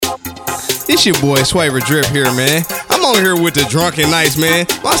It's your boy Swaver Drip here, man. I'm on here with the Drunken Knights, man.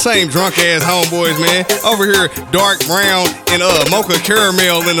 My same drunk ass homeboys, man. Over here, dark brown and mocha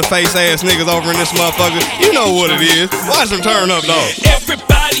caramel in the face ass niggas over in this motherfucker. You know what it is. Watch them turn up, though.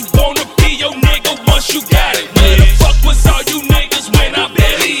 Everybody wanna be your nigga once you got it. Where the fuck was all you niggas when I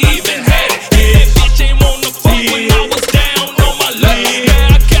barely even had it? Yeah, bitch ain't wanna fuck when I was down on my luck.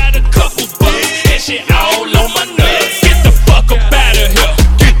 Now I got a couple bucks and shit all on my nuts. Get the fuck up out of here.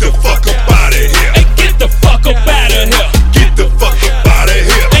 Get the fuck up out of here. Hey, get the fuck up out of here. Get the fuck up out of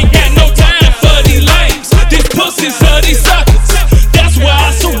here. Ain't got no time for these lames. These pussies are these suckers. That's why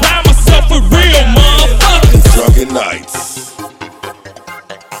I surround myself with real motherfuckers. Drunken Nights.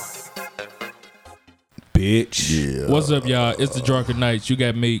 Bitch. Yeah. What's up, y'all? It's the Drunken Knights. You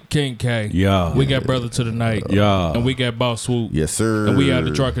got me, King K. Yeah. We got Brother to the Night. Yeah. And we got Boss Swoop. Yes, sir. And we are the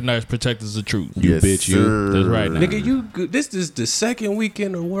Drunken Knights, protectors of truth. You Yes, bitch, you. sir. That's right, now. Nigga, this is the second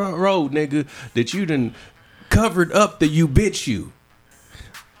weekend in a row, nigga, that you done covered up the you bitch you.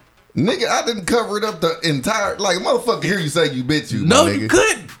 Nigga, I didn't cover it up the entire. Like, motherfucker, hear you say you bitch you. No, my you nigga.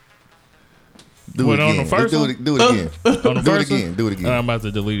 couldn't. Do What, it on again. the first do one? it, do it again. On the Do it first again. one? Do it again. I'm about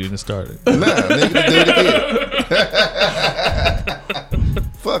to delete it and start it. Nah, nigga, do it again.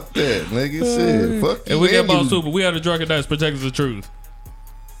 Fuck that, nigga. Shit. Fuck you. And we got and Boss you. Swoop, but we are the Drunken Knights, protectors of truth.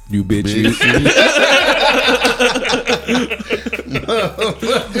 You bitch you.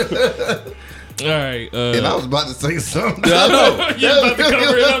 All right. And I was about to say something. I know. You're about to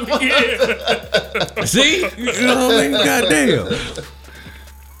cover it up again. See? You know what I mean? Goddamn.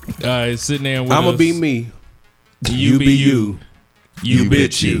 All right, sitting there with I'ma us. be me. You be you. You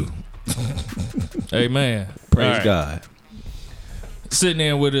bitch you. Hey, man. Praise All right. God. Sitting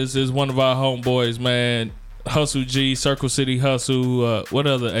in with us is one of our homeboys, man. Hustle G, Circle City Hustle. What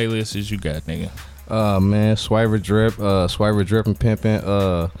other aliases you got, nigga? Man, Swaver Drip, Swaver Drip and Pimpin',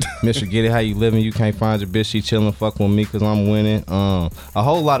 Mr. Get It How You Living, You Can't Find Your Bitch, She Chillin', Fuck With Me Cause I'm Winning, a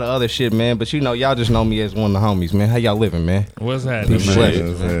whole lot of other shit, man, but you know, y'all just know me as one of the homies, man. How y'all living, man? What's happening, Peace and man?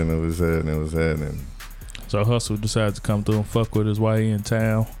 blessings. It was happening. So Hustle decided to come through and fuck with us while he in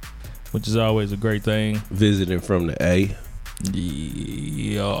town, which is always a great thing. Visiting from the A.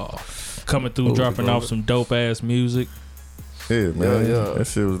 Yeah. Coming through, dropping off some dope ass music. Yeah, man. Yeah. That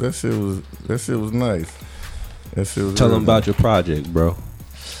shit was nice. That shit was Tell real them about your project, bro.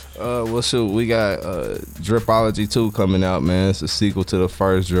 Well, shoot, we got Dripology 2 coming out, man. It's a sequel to the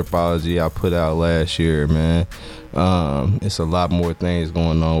first Dripology I put out last year, man. It's a lot more things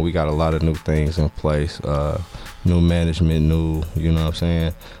going on. We got a lot of new things in place. New management, you know what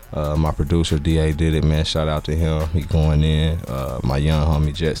I'm saying? My producer, D.A. did it, man. Shout out to him. He going in. My young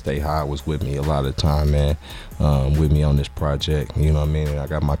homie, Jet Stay High, was with me a lot of the time, man. With me on this project, you know what I mean? And I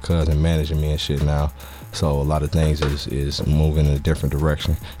got my cousin managing me and shit now. So a lot of things is moving in a different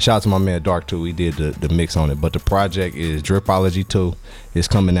direction. Shout out to my man Dark too. He did the mix on it. But the project is Dripology 2. It's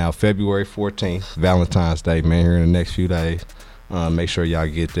coming out February 14th, Valentine's Day, man, here in the next few days. Make sure y'all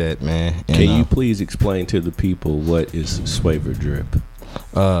get that, man. And, Can you please explain to the people what is Swaver Drip?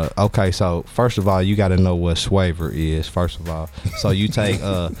 Okay, so first of all, you got to know what Swaver is. First of all, so you take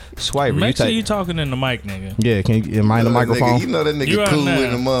Swaver. Make sure you talking in the mic, nigga. Yeah, can you am I in the microphone? Nigga, you know that nigga You cool are now.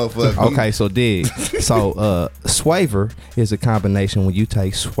 in the motherfucker. Okay, so dig. So Swaver is a combination when you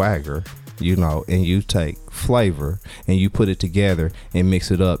take swagger, you know, and you take flavor and you put it together and mix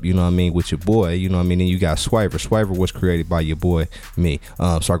it up, you know what I mean, with your boy, you know what I mean, and you got Swaver. Swaver was created by your boy, me,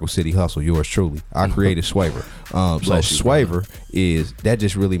 Circle City Hustle, yours truly. I created Swaver. So Swaver is, that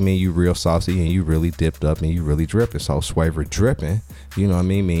just really mean you real saucy and you really dipped up and you really dripping. So Swaver dripping, you know what I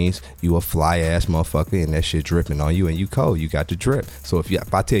mean, means you a fly ass motherfucker and that shit dripping on you and you cold, you got the drip. So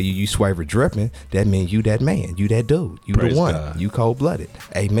if I tell you Swaver dripping, that means you that man, you that dude, you Praise the one, God. you cold blooded.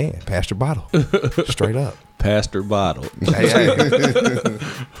 Amen. Pastor Bottle. Straight up. Pastor Bottle. Hey.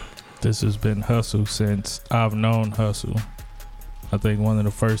 This has been Hustle since I've known Hustle. I think one of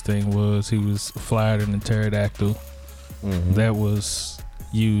the first thing was he was flyered in the pterodactyl. Mm-hmm. That was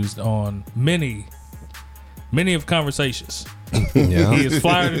used on many of conversations. Yeah. He is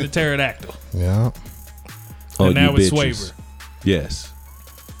flyered in the pterodactyl. Yeah. Oh, And now you it's bitches. Swaver. Yes.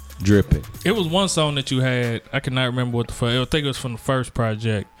 Dripping. It was one song that you had. I cannot remember what the fuck. I think it was from the first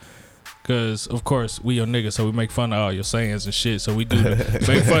project. Because, of course, we your niggas, so we make fun of all your sayings and shit. So we do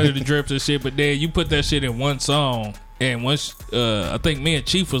make fun of the drips and shit. But then you put that shit in one song. And once, I think me and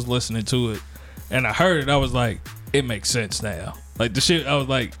Chief was listening to it. And I heard it, I was like, it makes sense now. Like, the shit, I was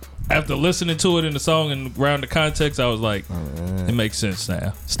like, after listening to it in the song and around the context, I was like, it makes sense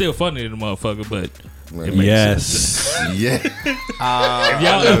now. Still funny to the motherfucker, but it makes sense. Yes. Yeah. If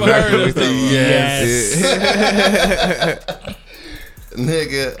y'all ever heard of it, yes.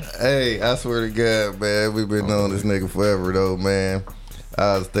 Nigga, hey, I swear to God, man, we been knowing this nigga forever though, man.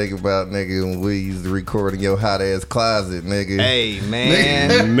 I was thinking about nigga when we used to record in your hot ass closet, nigga. Hey,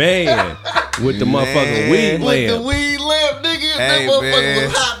 man. Man, with the motherfucking weed With the lamp. weed lamp, nigga. Hey, That motherfucker man.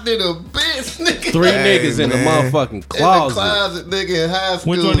 was hot than a bitch, nigga. 3 Hey, niggas in the man. motherfucking In the closet. closet, nigga, in high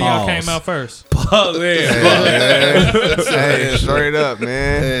school. Which one of y'all Pause. came out first? Oh, yeah. Hey, straight up,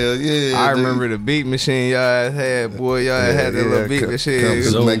 man. Hell yeah. I dude. remember the beat machine y'all ass had, boy. Y'all had that little beat come machine. so-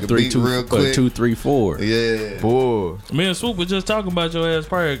 Zone make a 3, beat 2, real quick. 2, 3, 4. Yeah. Boy. Me and Swoop was just talking about your ass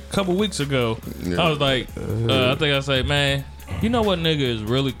probably a couple weeks ago. Yeah. I was like, I think I said, man, you know what nigga is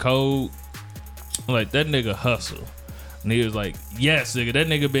really cold? Like, that nigga hustle. And he was like, yes, nigga, that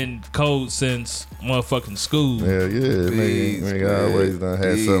nigga been cold since motherfucking school. Hell yeah, Please, nigga man. always done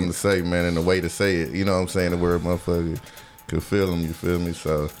had Please. something to say, man, and the way to say it. You know what I'm saying? The word motherfucker could feel them, you feel me?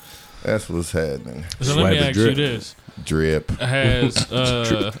 So that's what's happening. So let me Swabba ask drip. you this. Drip. Has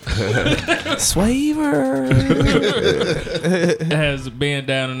Swaver. has being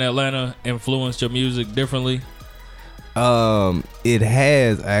down in Atlanta influenced your music differently? It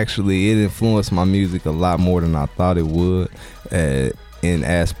has actually. It influenced my music a lot more than I thought it would, in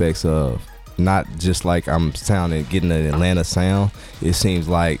aspects of not just like I'm sounding, getting an Atlanta sound. It seems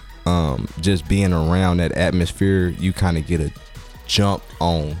like just being around that atmosphere, you kind of get a jump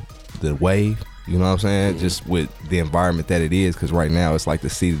on the wave. You know what I'm saying? Just with the environment that it is, because right now it's like the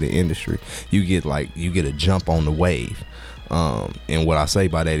seat of the industry. You get a jump on the wave. And what I say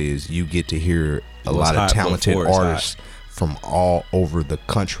by that is you get to hear a lot of hot talented before it's artists from all over the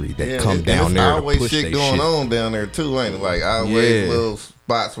country that come and down it's there to always push shit their going shit. on down there too, ain't it? Like always Yeah. little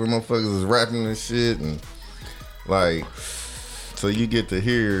spots where motherfuckers is rapping and shit, and like, so you get to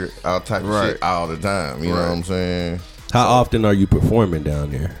hear all type of Right. shit all the time. You know what I'm saying? How often are you performing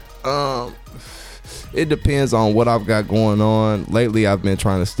down there? It depends on what I've got going on. Lately, I've been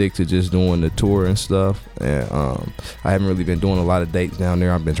trying to stick to just doing the tour and stuff, and I haven't really been doing a lot of dates down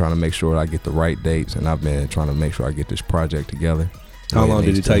there. I've been trying to make sure I get the right dates, and I've been trying to make sure I get this project together. How long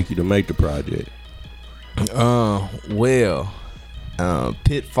did it take you to make the project?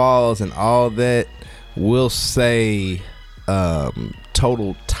 Pitfalls and all that, we'll say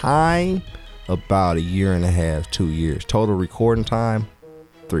total time about 1.5 years, 2 years. Total recording time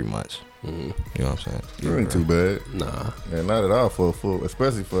 3 months. You know what I'm saying? It ain't too bad. Nah. Yeah, not at all for a full,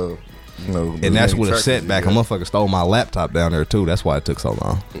 especially for And that's with a setback. A motherfucker stole my laptop down there too. That's why it took so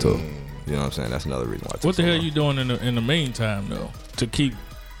long too. You know what I'm saying? That's another reason why it took What the so hell long. you doing in the meantime though to keep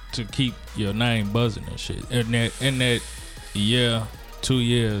your name buzzing and shit in that year, 2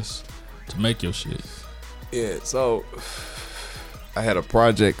 years to make your shit? Yeah, so I had a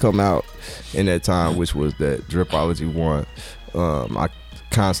project come out in that time, which was that Dripology 1.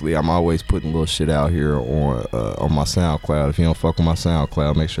 I'm always putting little shit out here on my SoundCloud. If you don't fuck with my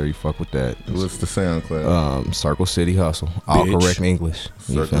SoundCloud, make sure you fuck with that. What's the SoundCloud? Circle City Hustle, all Bitch. correct English.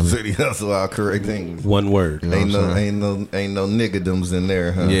 You feel Circle me? City Hustle, all correct English. One word. You know Ain't what I'm no, saying? ain't no niggadoms in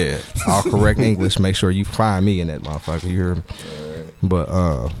there, huh? Yeah, all correct English. Make sure you find me in that motherfucker. You hear me?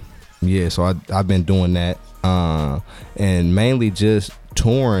 But yeah, so I've been doing that, and mainly just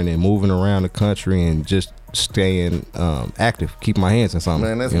touring and moving around the country and just staying active, keep my hands in something.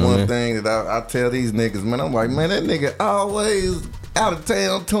 Man, that's You know what I one mean? thing that I tell these niggas, man. I'm like, man, that nigga always out of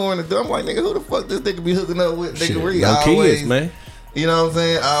town touring. I'm like, nigga, who the fuck this nigga be hooking up with? Shit, Nigga, we young always, kids, man. You know what I'm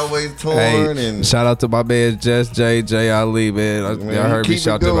saying? Always touring Hey, and shout out to my man Just J Ali, man. Y'all Man, heard me keep it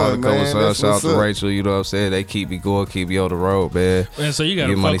shout them out a going, couple man. times. That's Shout out what's to up. Rachel, you know what I'm saying? They keep me going, keep me on the road, man. And so you gotta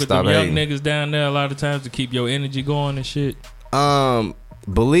Get fuck money, with stop them young hating. niggas down there a lot of times to keep your energy going and shit.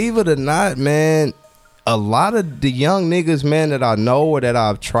 Believe it or not, man, a lot of the young niggas, man, that I know or that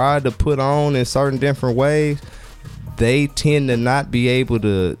I've tried to put on in certain different ways, they tend to not be able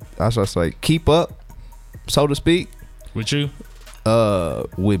to, I should say, keep up, so to speak, With you?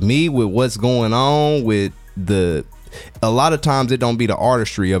 with me, with what's going on, with a lot of times it don't be the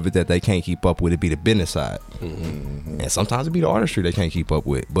artistry of it that they can't keep up with, it be the business side. And sometimes it be the artistry they can't keep up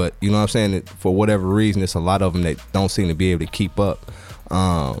with. But you know what I'm saying? For whatever reason, it's a lot of them that don't seem to be able to keep up.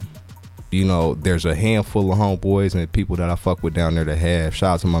 You know, there's a handful of homeboys and people that I fuck with down there that have.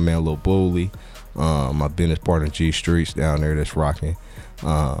 Shout out to my man Lil Bully, my business partner G Streets down there that's rocking.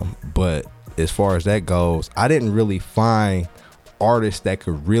 But as far as that goes, I didn't really find artists that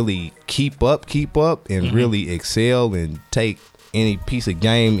could really keep up and really excel and take any piece of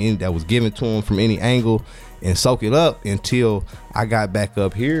game that was given to them from any angle and soak it up until I got back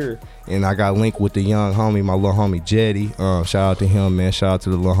up here and I got linked with the young homie, my little homie Jetty. Shout out to him, man. Shout out to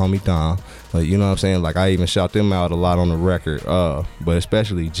the little homie Don. You know what I'm saying? Like, I even shout them out a lot on the record. But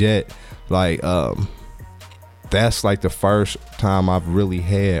especially Jet. Like, that's like the first time I've really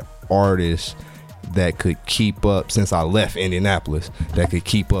had artists that could keep up since I left Indianapolis, that could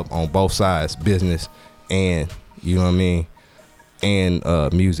keep up on both sides, business and, you know what I mean, and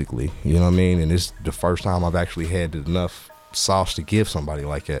musically, you know what I mean? And it's the first time I've actually had enough sauce to give somebody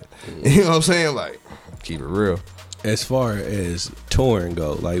like that. You know what I'm saying? Like, keep it real. As far as touring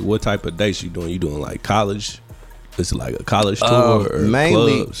go, like what type of dates you doing? You doing like college? Is it like a college tour or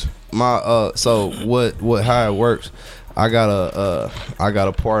mainly clubs? My so what how it works, I got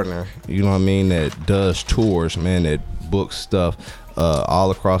a partner, you know what I mean, that does tours, man, that books stuff all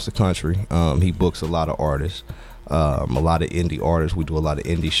across the country. He books a lot of artists, a lot of indie artists. We do a lot of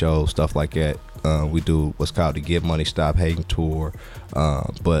indie shows, stuff like that. We do what's called the Get Money Stop Hating tour,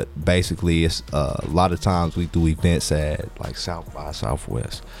 but basically it's a lot of times we do events at like South by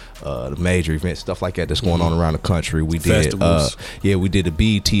Southwest, the major events, stuff like that that's going on around the country. We did we did the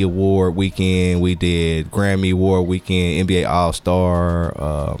BET Award weekend, we did Grammy Award weekend, NBA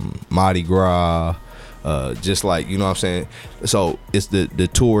All-Star, Mardi Gras, just like, you know what I'm saying. So it's the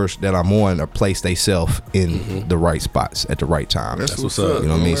tours that I'm on are placed themselves in the right spots at the right time. That's what's up. You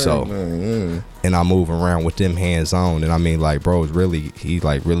know what I mean? Right, So man. and I move around with them hands on, and I mean, like, bro, he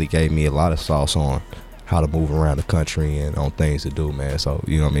really gave me a lot of sauce on how to move around the country and on things to do, man. So,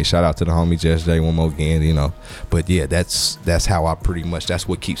 you know what I mean, shout out to the homie Jess J one more again, you know. But yeah, that's how I pretty much, that's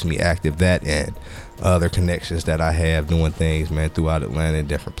what keeps me active, that and other connections that I have doing things, man, throughout Atlanta and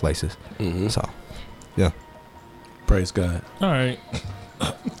different places. So yeah, Praise God. All right.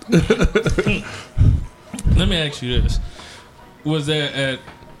 Let me ask you this: was there at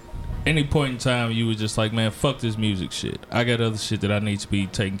any point in time you were just like, man, fuck this music shit, I got other shit that I need to be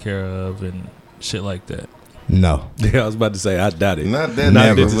taken care of and shit like that? no. Yeah, I was about to say, I doubt it. Not that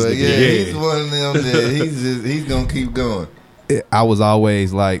Never. never, but yeah, he's one of them that he's gonna keep going. I was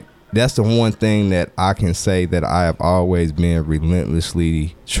always like, that's the one thing that I can say that I have always been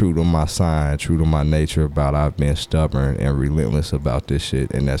relentlessly true to my sign, true to my nature about. I've been stubborn and relentless about this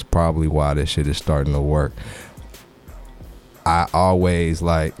shit, and that's probably why this shit is starting to work. I always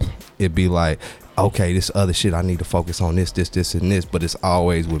like, it'd be like, okay, this other shit, I need to focus on this, and this, but it's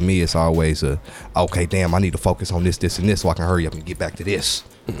always, with me, it's always okay, damn, I need to focus on this, and this, so I can hurry up and get back to this.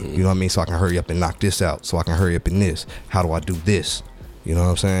 You know what I mean? So I can hurry up and knock this out, so I can hurry up in this. How do I do this? You know what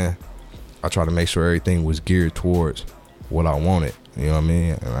I'm saying? I try to make sure everything was geared towards what I wanted. You know what I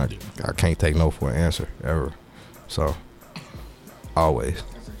mean? And I can't take no for an answer, ever. So, always.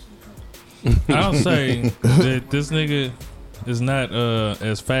 I'll say that this nigga is not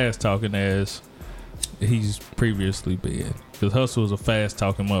as fast talking as he's previously been. Because Hustle is a fast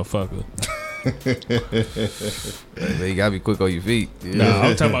talking motherfucker. Man, you gotta be quick on your feet. Yeah. No,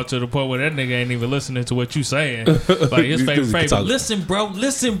 I'm talking about to the point where that nigga ain't even listening to what you saying. Like his favorite. Listen, bro.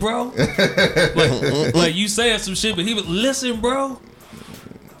 like you saying some shit, but he was listen, bro.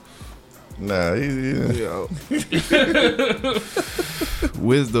 Nah,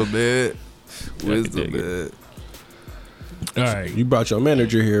 Wisdom, man. Wisdom, man. All right. You brought your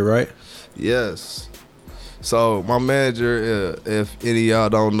manager here, right? Yes. So my manager, if any of y'all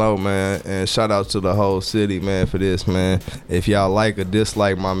don't know, man, and shout out to the whole city, man, for this, man. If y'all like or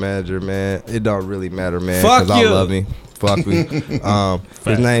dislike my manager, man, it don't really matter, man. Fuck you. I love him. Fuck me.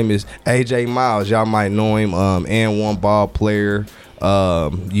 His name is AJ Miles. Y'all might know him. And one ball player.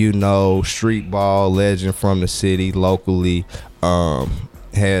 You know, street ball legend from the city locally.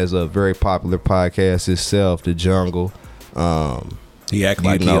 Has a very popular podcast itself, The Jungle. He act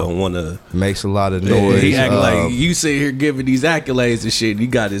like he don't want to. Makes a lot of noise. He act like you sit here giving these accolades and shit. And he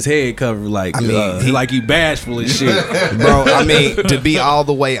got his head covered like, I mean, like he bashful and shit. Bro, I mean, to be all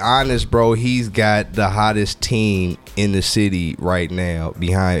the way honest, bro, he's got the hottest team in the city right now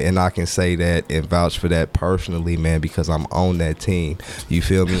behind, and I can say that and vouch for that personally, man, because I'm on that team. You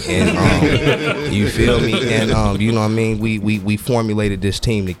feel me? And you feel me? And you know what I mean? We formulated this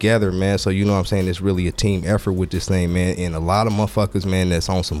team together, man. So you know what I'm saying? It's really a team effort with this thing, man. And a lot of motherfuckers, man, that's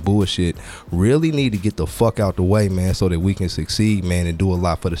on some bullshit really need to get the fuck out the way, man, so that we can succeed, man, and do a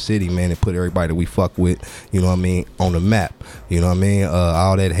lot for the city, man, and put everybody that we fuck with, you know what I mean, on the map. You know what I mean?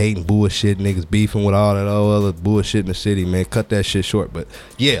 All that hating bullshit, niggas beefing with all that other bullshit in the city, man. Cut that shit short. But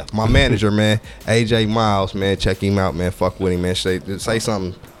yeah, my manager, man, AJ Miles, man, check him out, man. Fuck with him, man. Say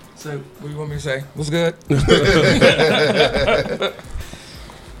something. So what do you want me to say? What's good?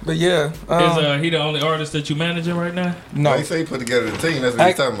 But yeah, is he the only artist that you managing right now? no. He say he put together the team. That's what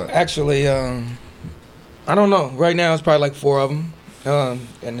he's talking about. Actually, I don't know. Right now, it's probably like 4 of them,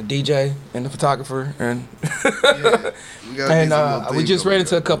 and the DJ and the photographer, and we just ran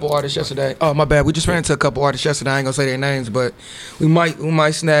into a couple artists yesterday. Oh my bad, we just ran into a couple artists yesterday. I ain't gonna say their names, but we might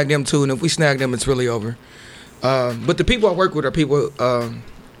snag them too. And if we snag them, it's really over. But the people I work with are people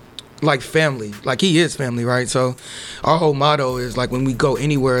like family. Like he is family, right? So our whole motto is like when we go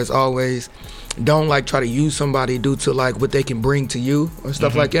anywhere, it's always don't like try to use somebody due to like what they can bring to you or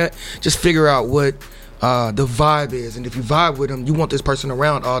stuff like that. Just figure out what the vibe is, and if you vibe with them, you want this person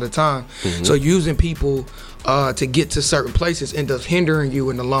around all the time. So using people to get to certain places ends up hindering you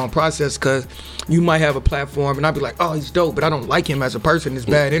in the long process, because you might have a platform and I'd be like, oh, he's dope, but I don't like him as a person. It's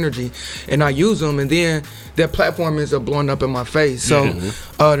bad energy, and I use him, and then that platform ends up blowing up in my face. So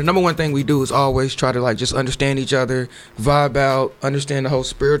the number one thing we do is always try to like just understand each other, vibe out, understand the whole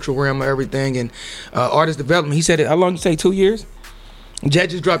spiritual realm of everything, and artist development. He said it. How long did you say? 2 years?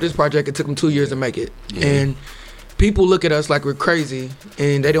 Jet just dropped this project. It took him 2 years to make it. And people look at us like we're crazy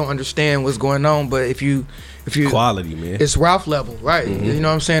and they don't understand what's going on. But if you quality, man, it's Ralph level, right? You know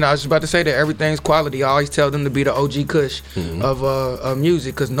what I'm saying? I was just about to say that everything's quality. I always tell them to be the OG Kush of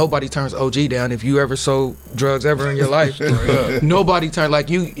music, because nobody turns OG down. If you ever sold drugs ever in your life, nobody turns like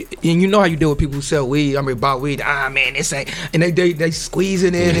you. And you know how you deal with people who sell weed. I mean, buy weed. Ah, man, this ain't. And they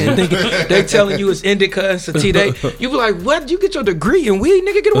squeezing it and thinking, they telling you it's indica, sativa. You be like, what? You get your degree in weed,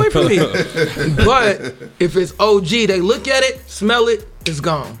 nigga? Get away from me. But if it's OG, they look at it, smell it, it's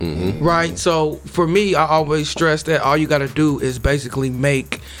gone, right? So for me, I always stress that all you gotta do is basically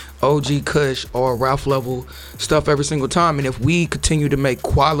make OG Kush or Ralph level stuff every single time, and if we continue to make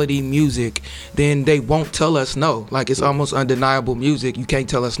quality music, then they won't tell us no. Like, it's almost undeniable music. You can't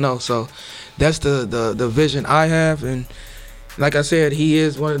tell us no. So that's the vision I have. And like I said, he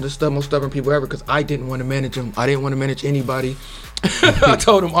is one of the most stubborn people ever, because I didn't want to manage him. I didn't want to manage anybody. I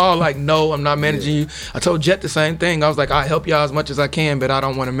told them all, like, no, I'm not managing you. I told Jet the same thing. I was like, I help y'all as much as I can, but I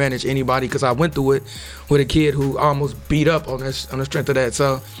don't want to manage anybody, because I went through it with a kid who almost beat up on the strength of that.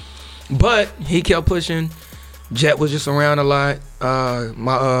 So, but he kept pushing. Jet was just around a lot.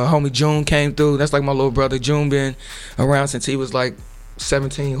 My homie June came through. That's like my little brother. June been around since he was like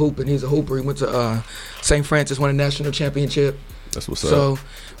 17 hooping. He's a hooper. He went to St. Francis, won a national championship. That's what's so, up.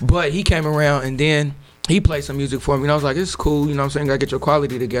 But he came around, and then he played some music for me, and I was like, it's cool, you know what I'm saying? Gotta get your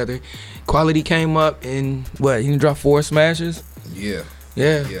quality together. Quality came up, and what, he didn't drop 4 smashes? Yeah.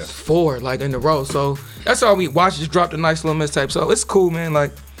 4, like, in a row. So that's all we watched. Just dropped a nice little mixtape. So it's cool, man.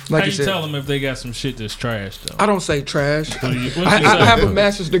 Like How you you said, tell them if they got some shit that's trash, though? I don't say trash. What you I say? have a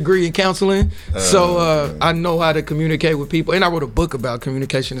master's degree in counseling, so I know how to communicate with people, and I wrote a book about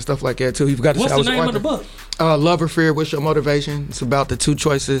communication and stuff like that too. You forgot to What's say I the was an name of the author. book? Love or Fear, What's Your Motivation? It's about the 2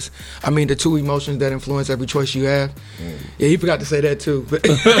 choices. I mean, the 2 emotions that influence every choice you have. Yeah, he forgot to say that too. But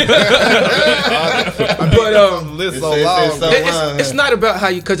it's not about how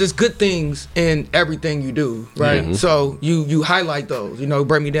you, because it's good things in everything you do, right? So you highlight those. You know,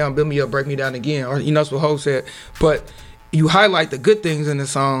 break me down, build me up, break me down again. Or, you know, that's what Ho said. But you highlight the good things in the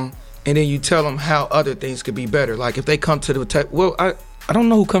song, and then you tell them how other things could be better. Like if they come to the table, well, I don't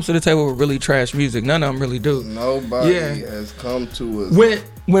know who comes to the table with really trash music. None of them really do. Nobody has come to us.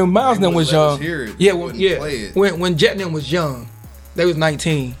 When Miles and them was young, Play it. when Jet and them was young, they was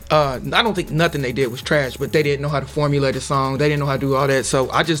 19. I don't think nothing they did was trash, but they didn't know how to formulate a song. They didn't know how to do all that. So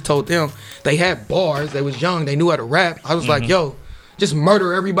I just told them, they had bars. They was young. They knew how to rap. I was like, yo, just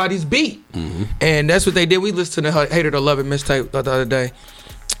murder everybody's beat. And that's what they did. We listened to Hate It or Love It mixtape the other day.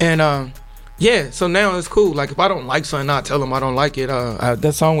 And yeah, so now it's cool. Like if I don't like something, I tell them I don't like it.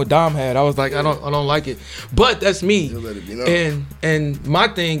 That song with Dom had, I was like, I don't like it. But that's me. Let it be known. And my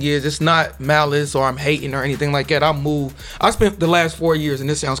thing is, it's not malice or I'm hating or anything like that. I spent the last 4 years, and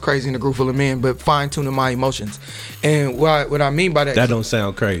this sounds crazy in a group full of men, but fine tuning my emotions. And what I mean by that, That don't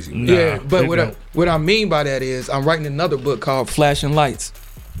sound crazy. yeah, but what I mean by that is I'm writing another book called Flashing Lights.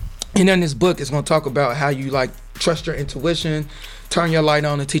 And in this book, it's gonna talk about how you like trust your intuition, turn your light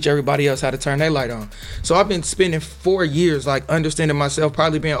on, and teach everybody else how to turn their light on. So I've been spending 4 years like understanding myself,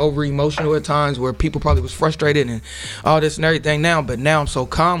 probably being over emotional at times where people probably was frustrated and all this and everything now, but now I'm so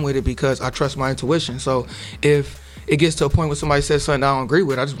calm with it because I trust my intuition. So if it gets to a point where somebody says something I don't agree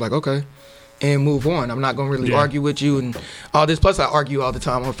with, I just be like, okay, and move on. I'm not gonna really argue with you and all this. Plus I argue all the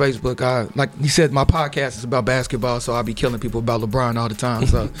time on Facebook. Like you said, my podcast is about basketball, so I be killing people about LeBron all the time.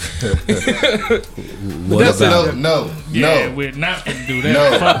 So No. We're not gonna do that.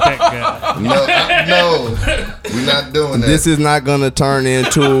 No. Fuck that guy. No, we're not doing that. This is not gonna turn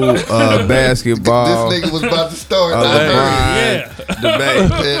into basketball. This nigga was about to start. Yeah.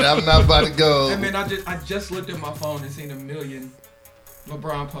 debate. And I'm not about to go. Hey man, I just looked at my phone and seen 1 million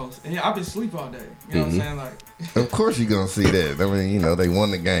LeBron posts, and I've been asleep all day. You know what I'm saying? Like, Of course you're gonna see that. I mean, you know, they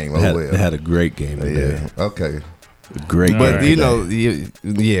won the game. They had a great game today. Yeah. Okay. Great But game. you know,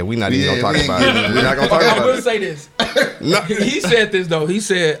 we're not even gonna talk about it. We're not gonna talk okay, I about will it. say this. No. He said this though. He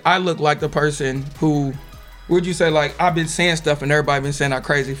said I look like the person who would you say, like, I've been saying stuff and everybody been saying I'm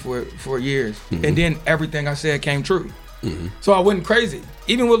crazy for years. And then everything I said came true. So I wasn't crazy.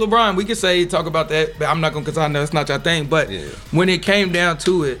 Even with LeBron, we could talk about that, but I'm not going to, because I know it's not your thing. But when it came down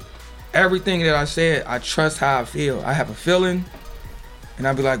to it, everything that I said, I trust how I feel. I have a feeling, and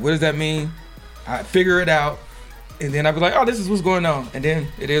I'd be like, what does that mean? I figure it out, and then I'd be like, oh, this is what's going on. And then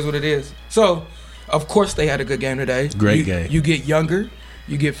it is what it is. So, of course, they had a good game today. Great game. You get younger.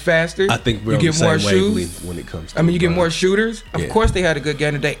 You get faster. I think we're you on get the more same shoes. wavelength when it comes to I mean, you get LeBron. more shooters. Yeah. Of course, they had a good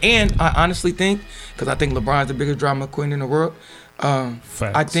game today. And I honestly think, because I think LeBron's the biggest drama queen in the world, Facts.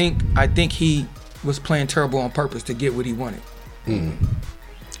 I think he was playing terrible on purpose to get what he wanted.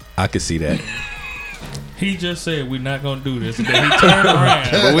 I could see that. He just said we're not gonna do this, and then he turned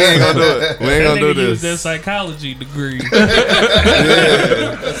around. But we ain't gonna do it. We ain't That gonna do nigga used that this. psychology degree.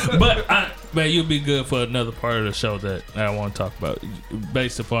 But man, you'll be good for another part of the show that I want to talk about.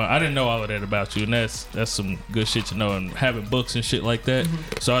 Based upon, I didn't know all of that about you, and that's some good shit to know. And having books and shit like that,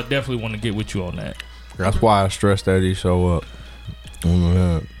 so I definitely want to get with you on that. That's why I stress that he show up.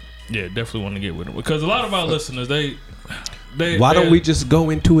 Yeah, definitely want to get with him because a lot of our listeners, they Why don't we just go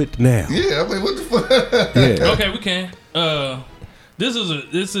into it now? Yeah, I mean, what the fuck? Yeah. Okay, we can. This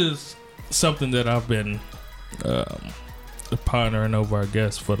is something that I've been pondering over, I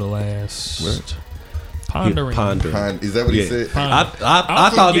guess, for the last pondering. Is that what he said? I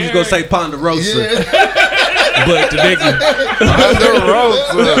thought he was gonna say Ponderosa, but the nigga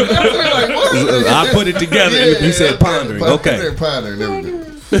I put it together. He said pondering. Okay, He said pondering. There we go.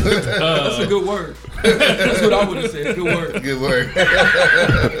 That's a good word. That's what I would have said. Good word. Good word.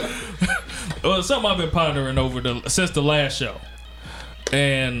 Well, something I've been pondering over since the last show,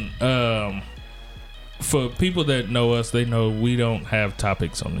 and for people that know us, they know we don't have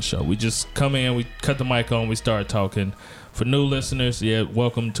topics on the show. We just come in, we cut the mic on, we start talking. For new listeners, yeah,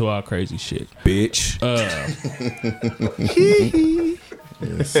 welcome to our crazy shit, bitch.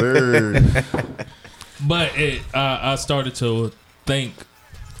 Yes, sir. But I started to think,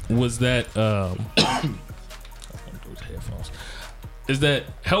 was that headphones? Is that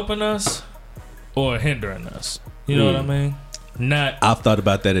helping us or hindering us? You know what I mean? I've thought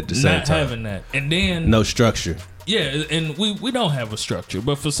about that at the same Not time. having that, and then No structure. yeah, and we don't have a structure,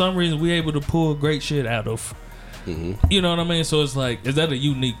 but for some reason we able to pull great shit out of. You know what I mean? So it's like, is that a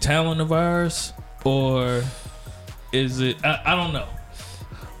unique talent of ours, or is it? I don't know,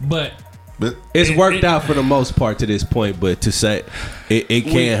 but It's worked out for the most part to this point, but to say it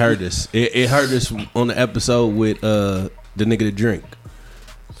can't hurt us. It hurt us on the episode with the nigga that drink.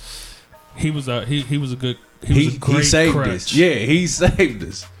 he was a good. He was a great saved crutch. us. Yeah, he saved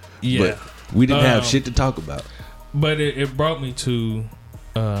us. Yeah. But we didn't have shit to talk about. But it brought me to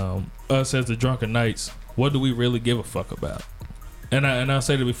us as the Drunken Knights. What do we really give a fuck about? And I'll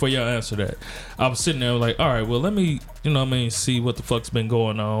say that before y'all answer that. I was sitting there like, all right, well, let me, see what the fuck's been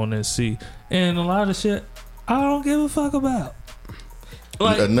going on and see. And a lot of shit I don't give a fuck about.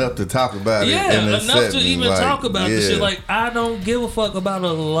 Like, enough to talk about it. yeah, and it enough set to me, even like, talk about the yeah. shit. Like, I don't give a fuck about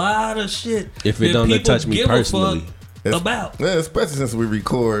a lot of shit. If it that don't people touch me give a personally. fuck It's- about. Yeah, especially since we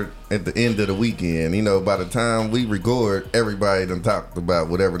record at the end of the weekend. By the time we record, everybody done talked about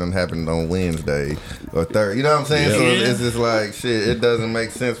whatever done happened on Wednesday or Thursday. You know what I'm saying? Yeah. So Yeah. it's just like, shit, it doesn't make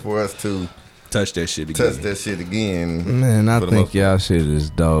sense for us to Touch that shit again. touch that shit again. Man, I for the think most y'all shit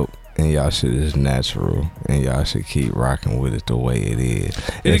is dope. And y'all shit is natural, and y'all should keep rocking with it the way it is.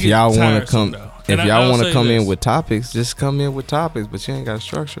 It'll If get y'all want to tiresome, come, though. if And y'all I'll want say to come this. in with topics, just come in with topics. But you ain't got a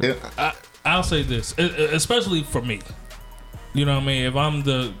structure. Yeah. I'll say this, especially for me. You know what I mean? If I'm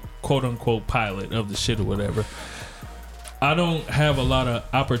the quote unquote pilot of the shit or whatever, I don't have a lot of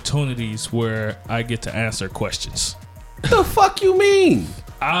opportunities where I get to answer questions. The fuck you mean?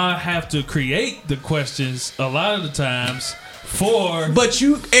 I have to create the questions a lot of the times for. But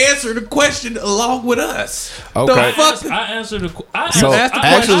you answer the question along with us. Okay. The fuck? I answer the. So,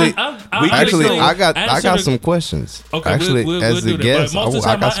 actually, I got answer some questions. Okay, Actually, we'll as do a that. guest, But most of the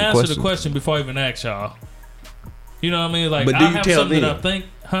I time, got I some answer the questions. question before I even ask y'all. You know what I mean? Like, But do I you have tell something them? that I think,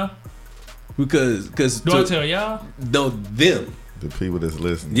 huh? Because Do I tell y'all? no them. The people that's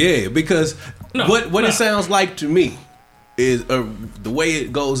listening. Yeah, because No, what no. it sounds like to me is the way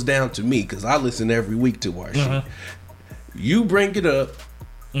it goes down to me, because I listen every week to our shit. You bring it up,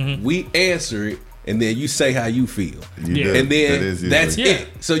 we answer it, and then you say how you feel, Yeah. and that then is that's usually- it.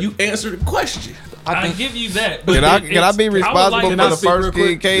 So you answer the question. I give you that. But Can I it's- be would responsible like for to the see-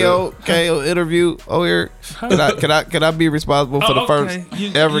 first KO interview over here? Can I be responsible for the first okay.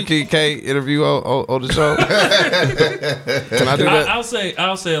 You- ever K interview on the show? Can I do that? I'll say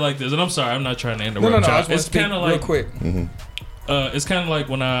it like this, and I'm sorry, I'm not trying to interrupt No. y'all. I just want to It's speak kind of real like quick. it's kind of like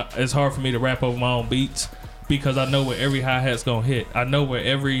when it's hard for me to rap over my own beats. because I know where every hi-hat's gonna hit. I know where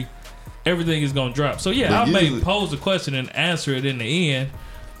everything is gonna drop. So yeah, But I may usually- pose a question and answer it in the end,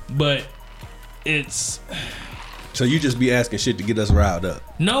 but it's So you just be asking shit to get us riled up.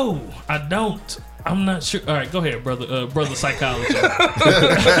 no, I don't. I'm not sure. All right, go ahead, brother. Brother psychologist.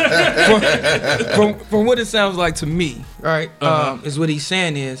 From what it sounds like to me, right, is what he's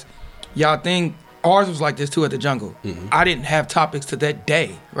saying is, y'all think ours was like this too at the Jungle. I didn't have topics to that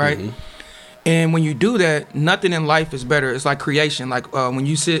day, right? And when you do that, nothing in life is better. It's like creation. Like when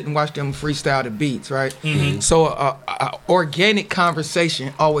you sit and watch them freestyle the beats, right? So a organic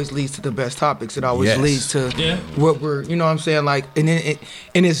conversation always leads to the best topics. It always leads to what we're, you know what I'm saying? Like, and then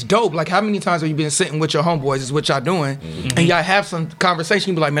and it's dope. Like, how many times have you been sitting with your homeboys? Is what y'all doing, and y'all have some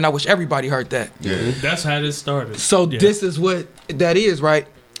conversation. You be like, man, I wish everybody heard that. That's how this started. So this is what that is, right?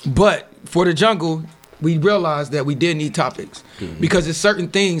 But for the Jungle, we realized that we did need topics because there's certain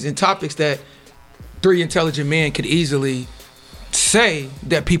things and topics that three intelligent men could easily say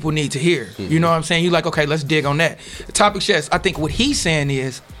that people need to hear. You know what I'm saying? You're like, okay, let's dig on that. The topic yes, I think what he's saying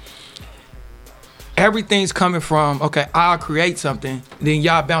is everything's coming from, okay, I'll create something, then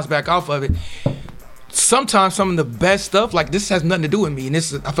y'all bounce back off of it. Sometimes some of the best stuff, like this has nothing to do with me, and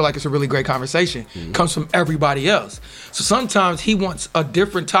this is, I feel like it's a really great conversation, comes from everybody else. So sometimes he wants a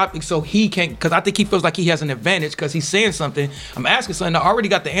different topic so he can, because I think he feels like he has an advantage because he's saying something. I'm asking something, I already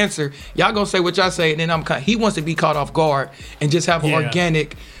got the answer. Y'all gonna say what y'all say, and then he wants to be caught off guard and just have an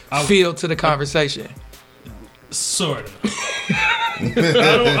organic feel to the conversation. Sort of.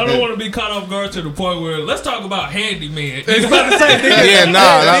 I don't want to be caught off guard to the point where let's talk about handyman. Yeah, nah,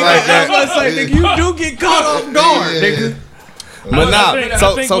 not like that. I was about to say, nigga, you do get caught off guard, nigga. But nah,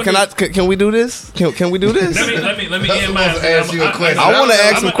 I think when can we do this? Can we do this? Let me end mine. supposed to ask you a question. I want to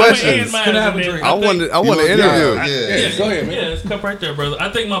ask some I'ma questions. end mine and then I want to interview. Yeah. Go ahead, man. Yeah, it's cup right there, brother. I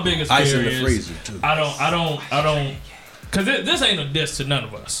think my biggest Ice fear in the is freezer, too. I don't. Cause this ain't a diss to none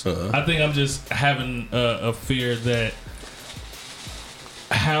of us. I think I'm just having a fear that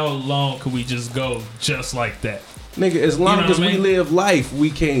how long could we just go just like that? Nigga, as long know as what I we mean? live life, we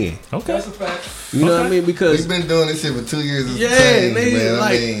can. Okay, That's a fact. You know what I mean? Because We've been doing this shit for 2 years. It's yeah, changed, nigga, man.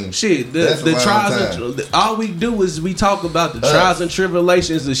 like I mean, shit. that's a The long trials, time. and all we do is we talk about the trials and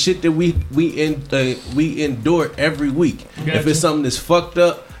tribulations, the shit that we endure every week. Gotcha. If it's something that's fucked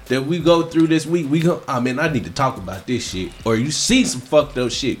up that we go through this week, we go. I mean, I need to talk about this shit, or you see some fucked up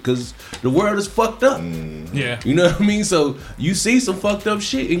shit because the world is fucked up. yeah. You know what I mean? So you see some fucked up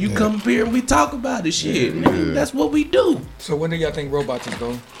shit, and you come up here and we talk about this shit. Nigga, that's what we do. So when do y'all think robots is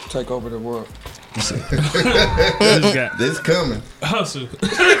gonna take over the world? This guy. This coming. Hustle.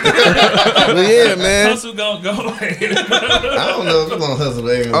 Well, yeah, man. Hustle gonna go ahead. I don't know if you're gonna hustle.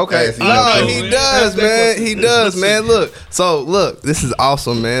 They ain't gonna Okay. pass you No, no he code. does, man. He does, man. Look, this is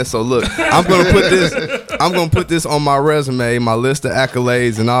awesome, man. So look, I'm gonna put this on my resume, my list of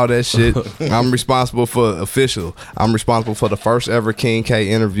accolades and all that shit. I'm responsible for I'm responsible for the first ever King K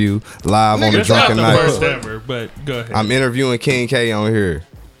interview live on the It's not Drunken the Night. first ever, but go ahead. I'm interviewing King K on here.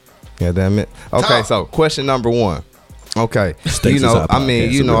 Yeah, damn it. Okay, Talk. so question number 1. Okay, Stakes is our I mean,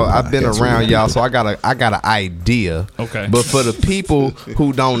 podcast, you know, a real I've been podcast, around real y'all, so I got an idea. Okay. But for the people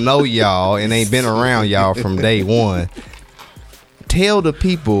who don't know y'all and ain't been around y'all from day one, tell the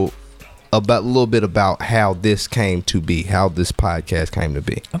people a little bit about how this came to be, how this podcast came to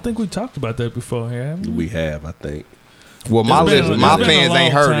be. I think we talked about that before here. haven't we? We have, I think. Well, my It's been a fans ain't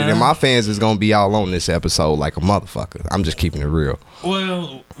long heard it, time. and my fans is gonna be all on this episode like a motherfucker. I'm just keeping it real.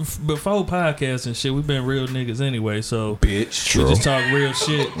 Well, before podcasts and shit, we've been real niggas anyway, so Bitch. we just talk real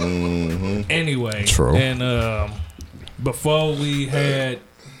shit anyway. True. And before we had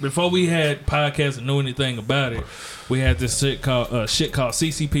podcasts and knew anything about it, we had this shit called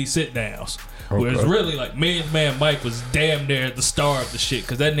CCP sit downs. Where it's really like Millions Man Mike was damn near the star of the shit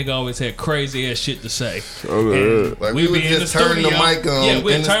because that nigga always had crazy ass shit to say. And Like, we would be in just turn the mic on Yeah,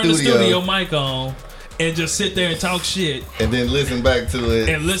 we'd in the turn the studio. studio mic on and just sit there and talk shit And then listen back to it.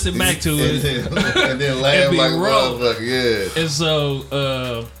 and listen back to and it. then laugh And be like a raw. motherfucker. Yeah. And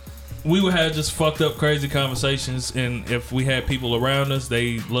so we would have just fucked up crazy conversations, and if we had people around us,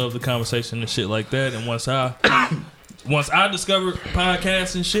 they loved the conversation and shit like that. And once I discovered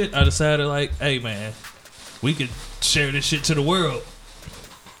podcasts and shit, I decided like, hey man, we could share this shit to the world.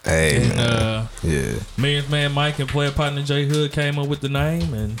 Hey, And man. Yeah. Millions Man Mike and player partner J Hood came up with the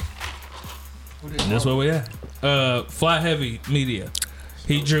name, and that's where we at. Fly Heavy Media.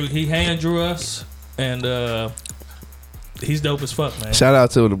 He hand drew us, and he's dope as fuck, man. Shout out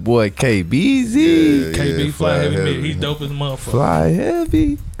to the boy KBZ. KB Fly Heavy Media. He's dope as a motherfucker. Fly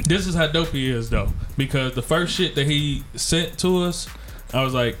heavy. This is how dope he is, though, because the first shit that he sent to us, I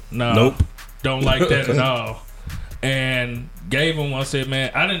was like, nah, Nope. don't like that at all. And gave him one. Said,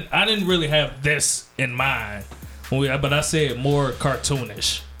 man, I didn't really have this in mind, but I said more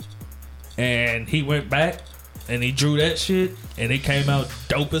cartoonish. And he went back and he drew that shit, and it came out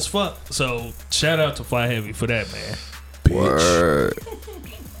dope as fuck. So shout out to Fly Heavy for that, man. Word.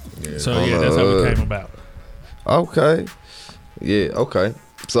 So yeah, that's how it came about. Okay. Yeah. Okay.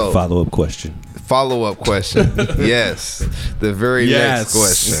 So Follow up question. Yes. The very next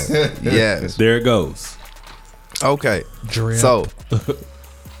question. Yes. There it goes. Okay. Drip. So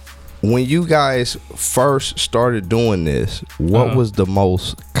when you guys first started doing this, what was the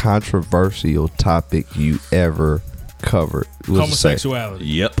most controversial topic you ever covered? Homosexuality.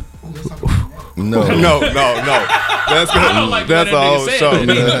 Yep. No. No. That's like that's when a that whole nigga show. said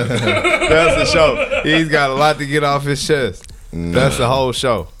that. That's a show. He's got a lot to get off his chest. That's the whole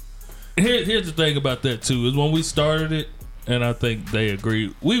show. Here's the thing about that too, is when we started it, and I think they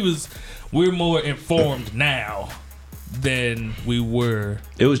agree, we're more informed now than we were.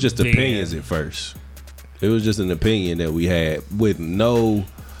 It was just then. opinions at first. It was just an opinion that we had with no.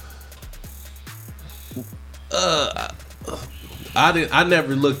 I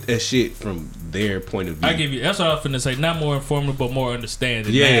never looked at shit from their point of view. I give you. That's what I was finna say. Not more informative, but more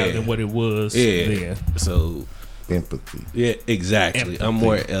understanding Yeah. now than what it was Yeah. then. So Empathy. yeah, exactly. Empathy. I'm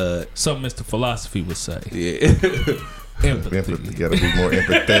more. Something Mr. Philosophy would say. Yeah. Empathy. Empathy. Gotta be more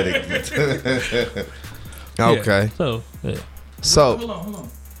empathetic. Okay. So yeah. So Hold on.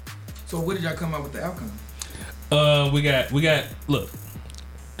 So what did y'all come up with the outcome? We got. Look,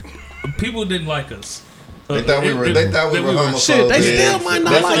 people didn't like us. They thought we were homophobes. Shit, they still might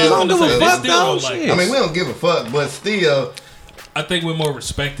not They like. still I don't give don't a say- fuck they still though. don't like Shit. I mean, we don't give a fuck, but still, I think we're more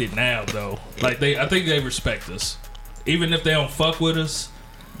respected now, though. Like I think they respect us, even if they don't fuck with us.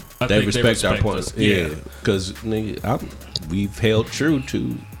 They respect our us. points. Yeah, because nigga, we've held true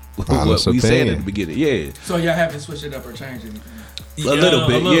to Honest what we said opinion. at the beginning. Yeah, So y'all haven't switched it up or changed anything? a little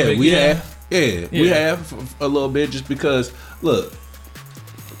bit. Yeah, we yeah. have. Yeah, we have a little bit just because. Look,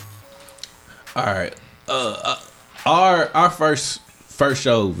 all right. Our first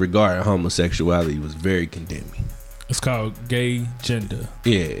show regarding homosexuality was very condemning. It's called Gay Gender.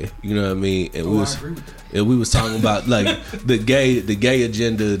 Yeah, you know what I mean. And I agree with that. and we was talking about like the gay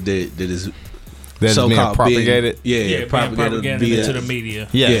agenda that is that's being so-called propagated. being, Yeah, propaganda via- to the media.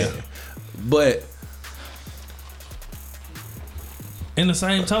 Yeah. But In the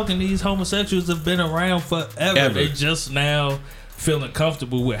same token, these homosexuals have been around forever. Ever. They just now feeling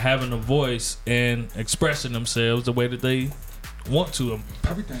comfortable with having a voice and expressing themselves the way that they want to.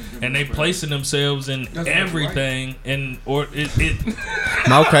 Everything's good. And they placing themselves in That's everything, and or it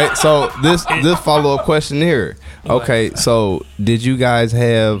Okay, so this follow up question here. Okay, so did you guys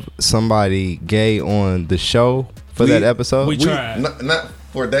have somebody gay on the show for that episode? we tried. not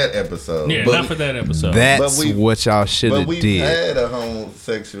for that episode. Yeah, but, not for that episode. That's But we- what y'all should but have we've did. had a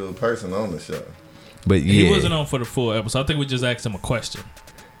homosexual person on the show. But He yeah, wasn't on for the full episode. I think we just asked him a question.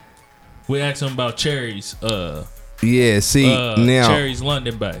 We asked him about Cherry's yeah. See now, Cherry's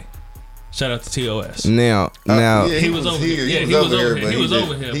London Bay. Shout out to TOS. now, Yeah, He was over here. Yeah, he was over here. but He was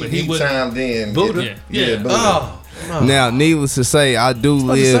over here, but he he wasn't- chimed in. Buddha? Yeah. Buddha. oh, now, needless to say, I do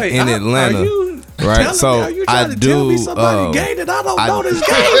live in Atlanta. Are you Right, telling so me, are you I trying to tell me do, somebody gay that I don't know this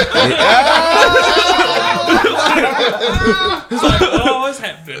gay? It's like, oh, what's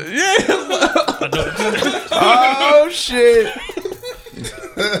happening? Oh shit.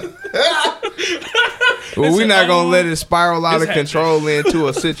 Well, we're not gonna let it spiral out of It's control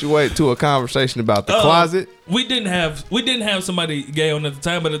into a conversation about the closet. We didn't have somebody gay on at the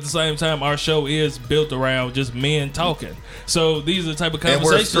time, but at the same time, our show is built around just men talking. So these are the type of And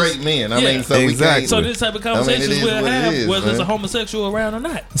conversations. we're straight men. I Yeah. mean, so Exactly. we So can't. this type of I mean, it conversations is we'll what it have, is, whether it's a man. homosexual around or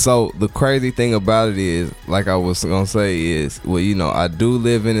not. So the crazy thing about it is, like I was gonna say, is I do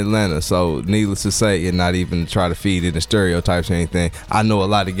live in Atlanta. So needless to say, and not even to try to feed into stereotypes or anything, I know a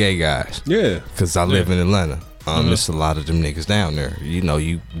lot of gay guys Yeah, because I live in Atlanta. There's a lot of them niggas down there. You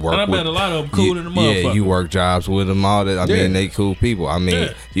work And I with. bet a lot of them cool in the motherfucker. Yeah, you work jobs with them, all that. I mean, they cool people. I mean,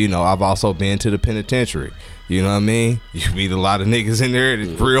 I've also been to the penitentiary. You know what I mean? You meet a lot of niggas in there,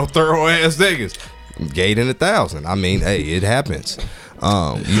 that's real thorough ass niggas. Gay than 1,000. I mean, hey, it happens. You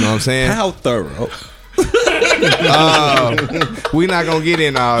know what I'm saying? how thorough? We not gonna get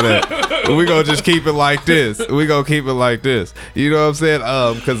in all that. We gonna just keep it like this. We gonna keep it like this. You know what I'm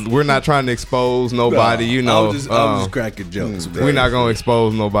saying? Because we're not trying to expose nobody. I'm just cracking jokes. we're not gonna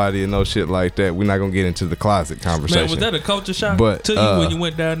expose nobody and no shit like that. We're not gonna get into the closet conversation. Man, was that a culture shock But, to you when you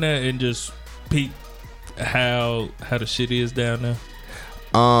went down there and just peeped how the shit is down there?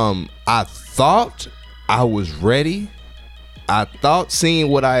 I thought I was ready. I thought seeing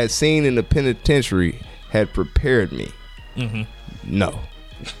what I had seen in the penitentiary had prepared me. No.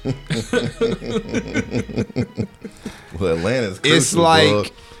 Well, Atlanta's crucial, It's like bro.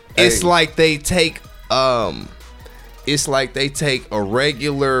 it's Hey. like they take a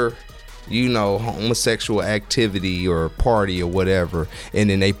regular, you know, homosexual activity or party or whatever, and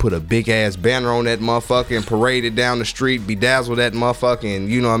then they put a big ass banner on that motherfucker and parade it down the street, bedazzle that motherfucker, and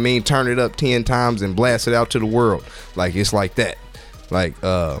you know what I mean, turn it up 10 times and blast it out to the world. Like it's like that. Like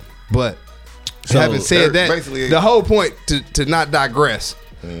but So, having said they're that, basically- the whole point to not digress,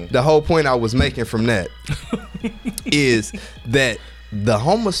 the whole point I was making from that is that the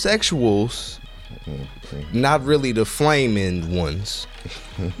homosexuals, not really the flaming ones,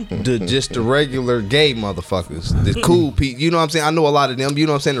 just the regular gay motherfuckers, the cool people, you know what I'm saying? I know a lot of them, you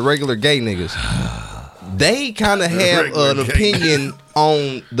know what I'm saying, the regular gay niggas. They kind of have regular an gay opinion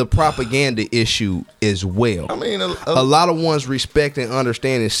on the propaganda issue as well. I mean, A lot of ones respect and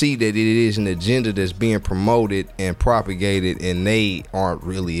understand and see that it is an agenda that's being promoted and propagated, and they aren't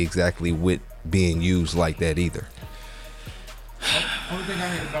really exactly with being used like that either. Only thing I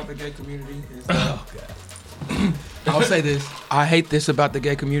hate about the gay community is I'll say this. I hate this about the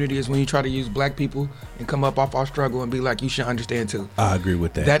gay community is when you try to use black people and come up off our struggle and be like, you should understand too. I agree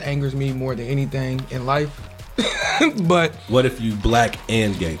with that. That angers me more than anything in life. But What if you black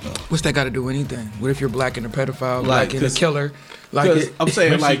and gay though? what's that got to do with anything? What if you're black and a pedophile, Like, black and a 'cause- killer? Like Because I'm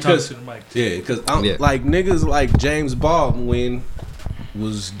saying Make sure like, you talk cause to the mic. yeah, because I'm Yeah. like niggas like James Baldwin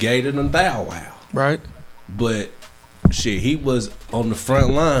was gayer than Bow Wow, right? but shit, he was on the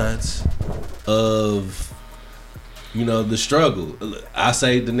front lines of, you know, the struggle. I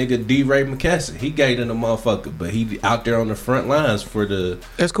say the nigga D. Ray McKesson, he gay than a motherfucker, but he out there on the front lines for the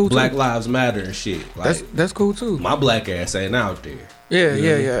That's cool Black too. Lives Matter and shit. Like That's cool too. my black ass ain't out there.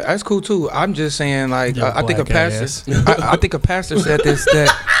 Yeah. That's cool too. I'm just saying, like, Your I think a black pastor. ass. I think a pastor said this,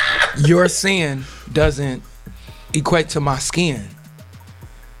 that your sin doesn't equate to my skin.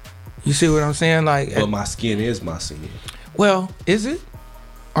 You see what I'm saying? Like, But my skin is my sin. well, is it?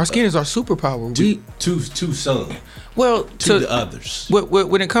 Our skin is our superpower. To some, Well, to the others.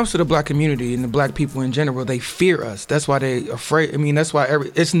 when it comes to the black community and the black people in general, they fear us. That's why they afraid. I mean, that's why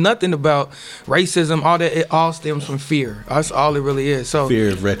it's nothing about racism. All that, it all stems from fear. That's all it really is. So, Fear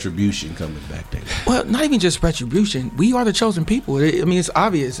of retribution coming back there. well, not even just retribution. We are the chosen people. I mean, it's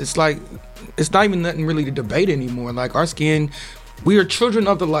obvious. It's like, it's not even nothing really to debate anymore. Like, our skin, we are children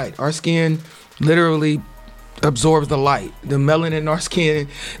of the light. Our skin literally absorbs the light. The melanin in our skin,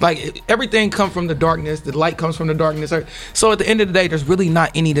 like, everything comes from the darkness. The light comes from the darkness. So at the end of the day, there's really not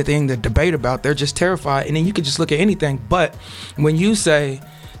anything to debate about. They're just terrified, and then you can just look at anything. But when you say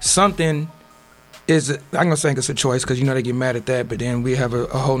something is, I'm gonna say it's a choice because you know they get mad at that, but then we have a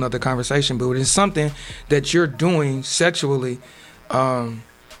whole nother conversation. But it's something that you're doing sexually,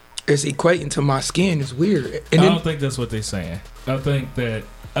 is equating to my skin. Is weird. And I then, don't think that's what they're saying. I think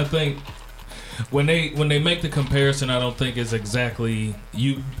when they make the comparison, I don't think it's exactly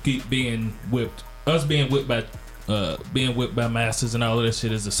you keep being whipped. Us being whipped by masses and all of this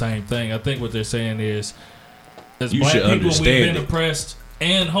shit is the same thing. I think what they're saying is, as You black should people, we've understand been it. oppressed,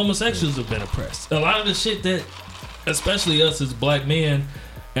 and homosexuals have been oppressed. A lot of the shit that, especially us as black men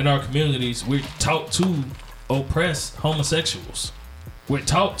in our communities, we're taught to oppress homosexuals. We're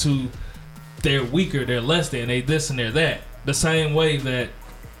taught to, they're weaker, they're less than, they this and they're that. The same way that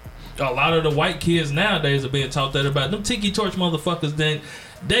a lot of the white kids nowadays are being taught that about them tiki torch motherfuckers. Then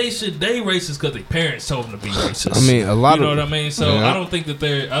they racist because their parents told them to be racist. I mean, a lot you know of- what I mean. So yeah. I don't think that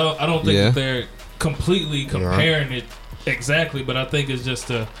they're. I don't think Yeah. that they're completely comparing it exactly. But I think it's just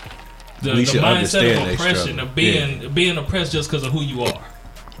the We should mindset understand of they oppression struggle. of being oppressed just because of who you are.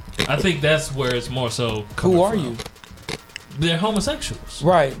 I think that's where it's more so. coming who are from. you? They're homosexuals.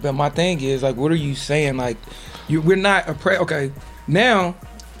 Right, but my thing is, like, what are you saying? Like, we're not okay. Now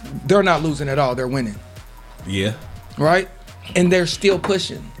they're not losing at all; they're winning, Yeah. right? And they're still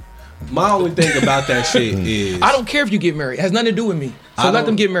pushing. My only thing about that shit is I don't care if you get married; it has nothing to do with me. So I let don't-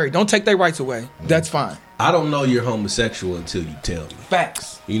 them get married. Don't take their rights away. That's fine. I don't know you're homosexual until you tell me.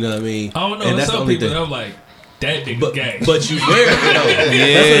 Facts. You know what I mean? I don't know. And There's that's the some only people thing. that I'm like, that nigga But, gay. but you wear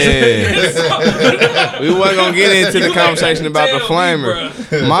it Yeah. We wasn't gonna get into the You conversation ain't about the tell me, flamer.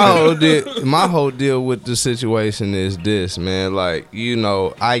 bruh. My whole deal with the situation is this, man. Like, you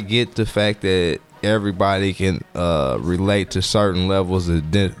know, I get the fact that everybody can relate to certain levels of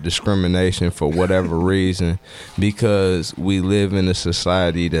discrimination for whatever reason, because we live in a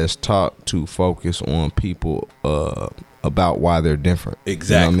society that's taught to focus on people about why they're different.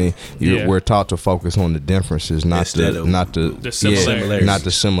 Exactly. You know what I mean? We're taught to focus on the differences, not the similarities. not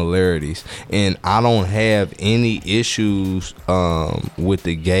the similarities. And I don't have any issues with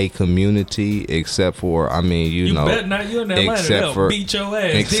the gay community, except for, I mean, you know, bet not. You're in Atlanta. except They'll for beat your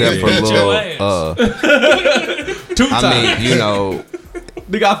ass. except for Beat your little. ass. 2 times. I mean, you know.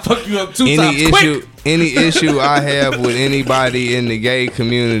 Nigga, I fuck you up 2 times. Any issue I have with anybody in the gay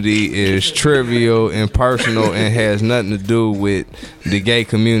community is trivial and personal and has nothing to do with the gay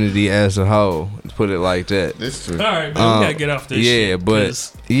community as a whole. Let's put it like that. This true. All right, man, we gotta get off this. Yeah, shit, but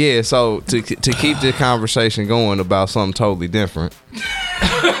 'cause yeah. So to keep the conversation going about something totally different.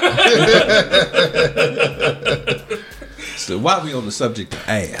 So why we on the subject of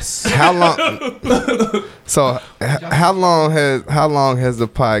ass? How long? So how long has the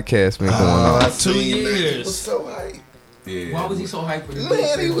podcast been going on? 2 years. He was so hype. Yeah. Why was he so hyped for this?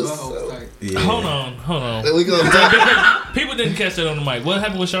 Man, he was so. Yeah. Hold on. We gonna talk. People didn't catch that on the mic. What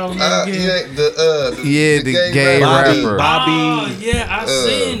happened with Charlamagne again? The gay rapper. Bobby. Oh, yeah, I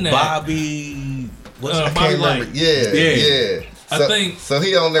seen that. Bobby. What's I Bobby can't remember. Light. Yeah. I So- think- so.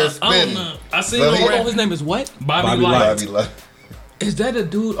 He on there I don't spitting. know. I seen So him he- Oh, rap. his name is what? Bobby Bobby Light. Bobby Light. Is that a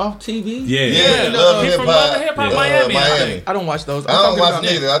dude off TV? Yeah. Yeah, Yeah, Love he Hip from Hop. Love Hip Hop Miami, I think. I don't watch those. I don't talking watch about-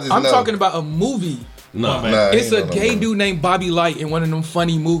 neither. I just I'm know. talking about a movie. No. man. Nah, he It's a ain't no gay more. dude named Bobby Light in one of them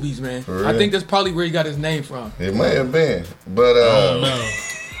funny movies, man. For I real? think that's probably where he got his name from. It may have been, but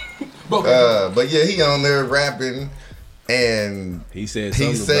but yeah, he on there rapping, and He said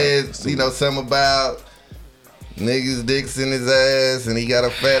he something said, about- something about niggas dicks in his ass, and he got a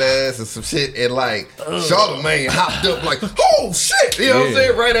fat ass and some shit, and like Charlamagne hopped up like, oh shit, you know what I'm Yeah.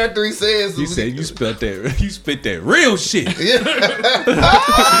 saying? Right after he says, You said you spit that real shit. yeah,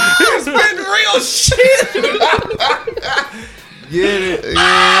 You spit real shit. get it,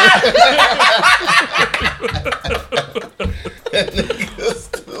 Nigga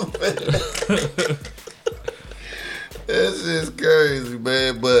stupid. That's just crazy,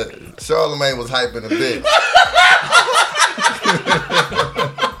 man. But Charlamagne was hyping a bit.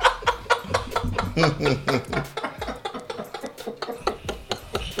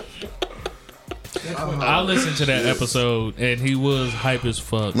 I listened to that episode and he was hype as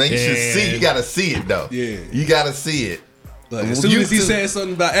fuck. Man, you should And see. You gotta see it though. Yeah. you gotta see it. Like, as soon as he YouTube- said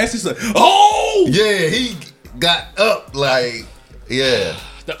something about ass, he's like, oh! Yeah, he got up like, yeah.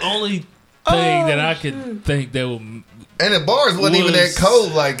 the only thing that I could think that would And the bars wasn't even that Was-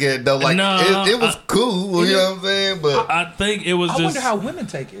 cold like that though. Like Nah, it was cool. You know what I'm saying? But I think it was I just wonder how women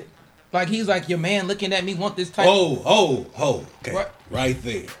take it. Like he's like, your man looking at me want this type. Okay. What? Right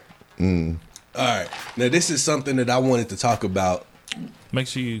there. All right. Now, this is something that I wanted to talk about. make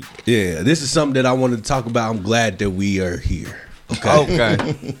sure you Yeah, this is something that I wanted to talk about. I'm glad that we are here.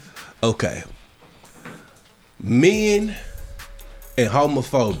 Okay. Okay. Men and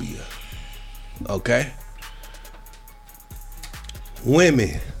homophobia. Okay.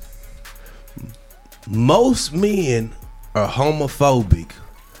 Women. Most men are homophobic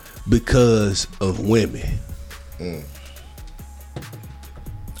because of women.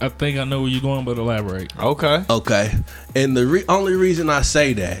 I think I know where you're going, but elaborate. Okay. Okay. And the only reason I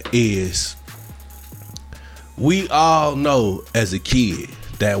say that is we all know as a kid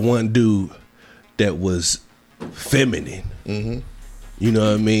that one dude that was feminine. Mm-hmm. You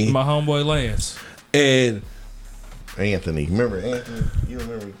know what I mean? My homeboy Lance. And Anthony, remember Anthony? You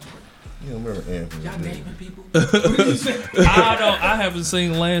remember Anthony? Y'all naming people. I haven't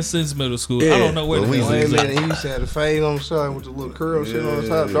seen Lance since middle school. Yeah. I don't know where Well, the we hell seen he's that at. He used to have the fade on the side with the little curl shit on the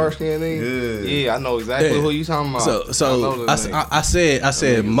top, dark skin nigga. Yeah, I know exactly Yeah. who you talking about. So I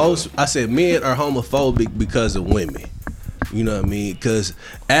said men are homophobic because of women. You know what I mean? Because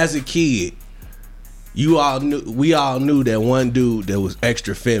as a kid, we all knew that one dude that was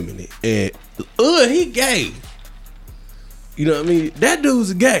extra feminine, and he gay. You know what I mean? That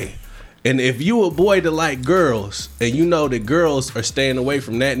dude's gay. And if you a boy that like girls, and you know that girls are staying away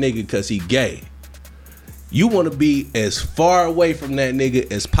from that nigga because he gay, you want to be as far away from that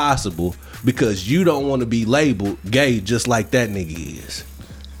nigga as possible because you don't want to be labeled gay just like that nigga is.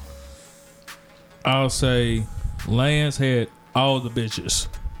 I'll say Lance had all the bitches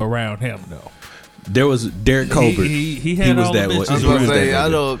around him though. There was Derek Colbert. He had all the bitches I was around gonna him. say, I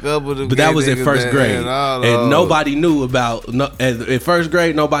know a couple of them But that gay was in niggas first that grade, had all and those. nobody knew about. In first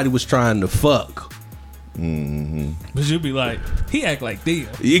grade, nobody was trying to fuck. But you'd be like, he act like them.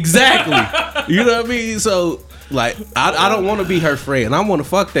 Exactly. You know what I mean? So, like, I don't want to be her friend. I want to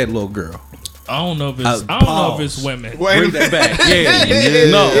fuck that little girl. I don't know if it's women. Bring that back.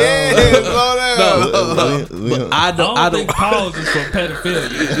 But I don't think pause is for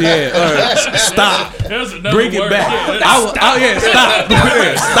pedophilia. Yeah, all right. Stop. There's another Bring it word. back. Yeah,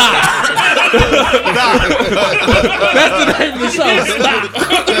 Stop. That's the name of the show. Stop.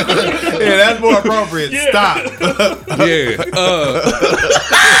 Yeah, that's more appropriate. Stop.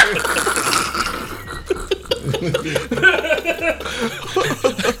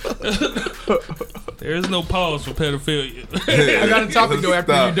 There is no pause for pedophilia. I got a topic though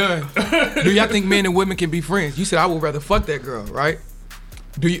after you're done. Do y'all think men and women can be friends? You said I would rather fuck that girl, right?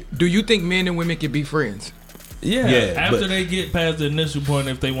 Do you think men and women can be friends? Yeah, after but- they get past the initial point,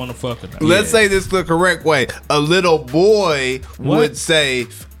 if they want to fuck or not. Let's say this the correct way. A little boy would say,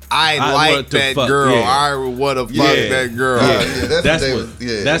 I like want to that fuck, girl. yeah. I want to fuck that girl.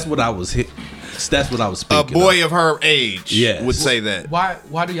 That's what I was hit. That's what I was A speaking boy of her age Yes. would say that.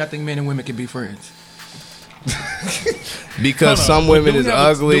 Why do y'all think men and women can be friends? Because Hold some on. women Do we is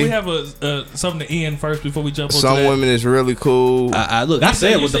have ugly. Do we have something to end first before we jump on Some to that? women is really cool. I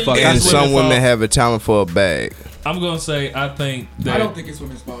said what the fuck. and that's some women's women fault. have a talent for a bag. I'm gonna say I think that I don't think it's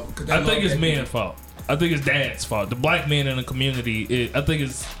women's fault. I think it's men's fault. I think it's dad's fault. The black men in the community, I think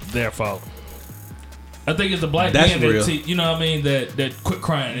it's their fault. I think it's the black That's men real. that you know what I mean, that quit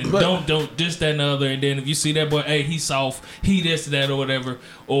crying and don't this, that, and the other. And then if you see that boy, hey, he's soft, he this, that, or whatever,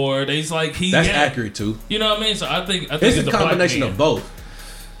 or they's like he. That's yeah. accurate too. You know what I mean? So I think It's a the combination black of men. both.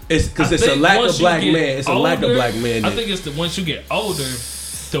 It's because I it's a think lack once of you black get men. It's a lack of older, black men. I think it's once you get older,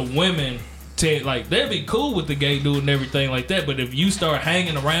 the women like they'll be cool with the gay dude and everything like that. But if you start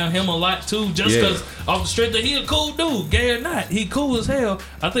hanging around him a lot too, just because off the strength that he a cool dude, gay or not, he cool as hell.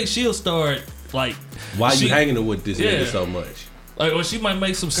 I think she'll start like. Why you hanging with this nigga so much? Like, or she might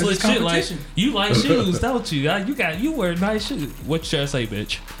make some slick it's shit like, competition. you like shoes, don't you? You wear nice shoes. What you trying to say,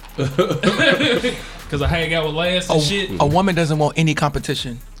 bitch? Because I hang out with Lance and shit. A woman doesn't want any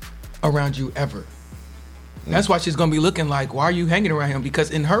competition around you ever. That's why she's gonna be looking like, why are you hanging around him?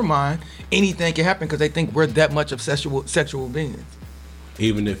 Because in her mind, anything can happen because they think we're that much of sexual beings.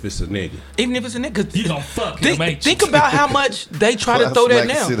 Even if it's a nigga. Even if it's a nigga, You gonna fuck him, ain't you? think about how much they try to throw that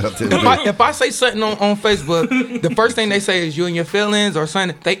Smack the shit out there, down. If I say something on Facebook, the first thing they say is you and your feelings or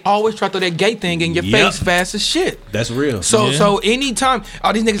something. They always try to throw that gay thing in your face fast as shit. That's real. So anytime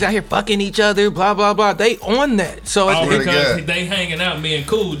all these niggas out here fucking each other, blah blah blah, they on that. So All it's, because they hanging out being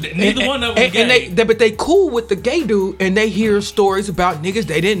cool. Neither one of them gay. but they cool with the gay dude, and they hear stories about niggas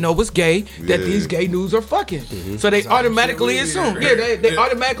they didn't know was gay that these gay dudes are fucking. So they automatically assume, they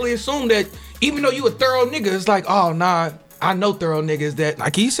automatically assume that even though you a thorough nigga, it's like, oh nah, I know thorough niggas that,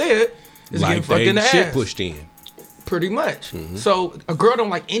 like he said, is getting fucked in the shit ass. pushed in. Pretty much. So a girl don't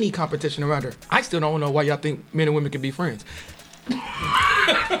like any competition around her. I still don't know why y'all think men and women can be friends.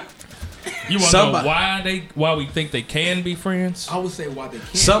 You want to know why we think they can be friends? I would say why they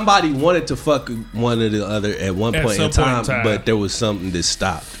can't. Somebody wanted to fuck one or the other at one point in time, but there was something that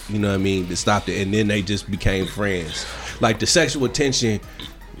stopped. You know what I mean? That stopped it, and then they just became friends. Like the sexual tension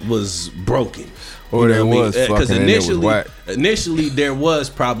was broken. Or there was because fucking and it was whack. initially there was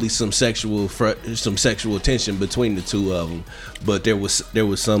probably some sexual tension between the two of them, but there was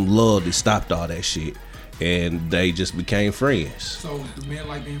some love that stopped all that shit, and they just became friends. So do men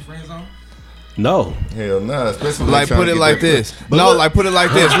like being friends on? No, Hell no, especially Like put it like this. No, like put it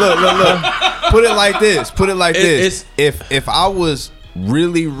like this. Look. Put it like this. Put it like this. If I was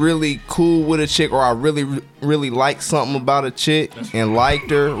really cool with a chick, or I really liked something about a chick and liked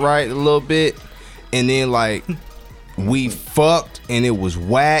her right a little bit, and then like we fucked and it was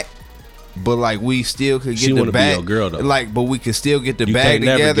whack, but like we still could She get the wanna be bag. your girl, though. Like, but we could still get the You bag can't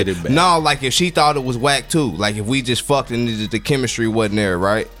never together. get it back. No, like if she thought it was whack too. Like if we just fucked and the chemistry wasn't there,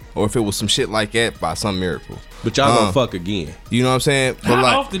 right? Or if it was some shit like that by some miracle. but y'all gonna fuck again. You know what I'm saying? But How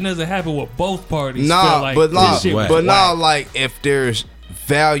like, often does it happen where both parties feel nah, like but nah, this shit was but nah, whack? like if there's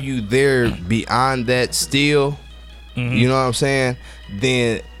value there beyond that still, you know what I'm saying?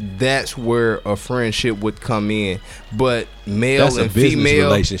 Then that's where a friendship would come in. But male That's a and business female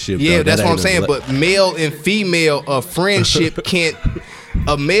relationship, yeah, though. that's That what I'm ain't a saying. rela- But male and female, a friendship can't.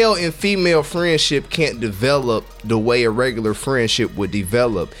 A male and female friendship can't develop the way a regular friendship would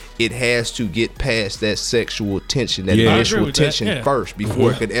develop. It has to get past that sexual tension, that Yeah. I agree initial with that, tension yeah. first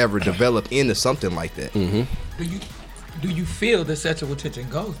before it could ever develop into something like that. Do you feel the sexual tension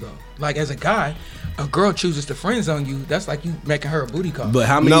goes though? Like as a guy, a girl chooses to friend zone you. That's like you making her a booty call. But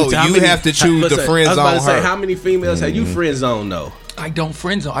how many? No, how you many- have to choose listen, the friend I was about to zone say, her. how many females have you friend zoned though? I don't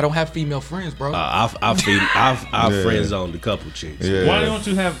friend zone. I don't have female friends, bro. I've friend zoned a couple chicks. Yeah. Why don't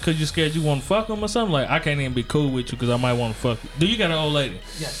you have? Because you're scared you want to fuck them or something? Like I can't even be cool with you because I might want to fuck you. Do you got an old lady?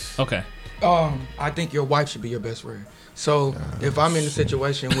 Yes. Okay. I think your wife should be your best friend. So if I'm in a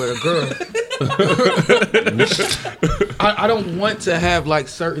situation with a girl, I don't want to have like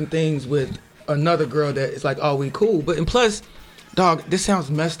certain things with another girl that it's like, oh, we cool. But and plus, dog, this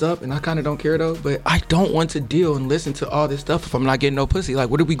sounds messed up, and I kind of don't care though. But I don't want to deal and listen to all this stuff if I'm not getting no pussy. Like,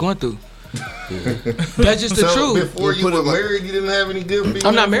 what are we going through? That's just the So truth. before you were married, you didn't have any good female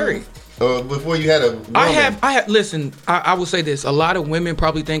I'm not friends? married. Before you had a woman. I have. Listen, I will say this: a lot of women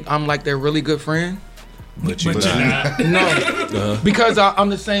probably think I'm like their really good friend. But you're But you're not. not. No, because I'm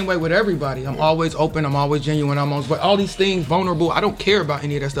the same way with everybody. I'm always open. I'm always genuine. I'm always, but all these things, vulnerable. I don't care about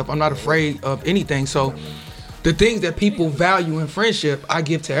any of that stuff. I'm not afraid of anything. So, the things that people value in friendship, I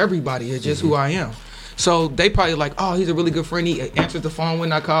give to everybody. It's just who I am. So they probably like, oh, he's a really good friend. He answers the phone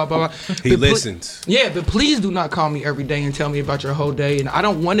when I call. Blah blah. He listens. Yeah, but please do not call me every day and tell me about your whole day. And I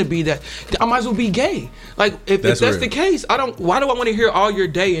don't want to be that. I might as well be gay. Like if that's real. the case, I don't. Why do I want to hear all your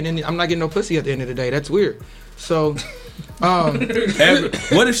day and then I'm not getting no pussy at the end of the day? That's weird. So,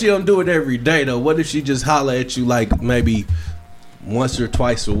 What if she don't do it every day though? What if she just holler at you like maybe once or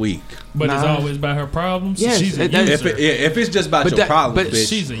twice a week? But it's Nah. always about her problems. Yes, She's a that- user. If it's just about But your that- problems, but bitch.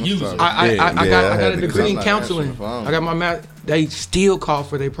 She's a user. I got I a had degree to in cut counseling. my ass on the phone. I got my math. They still call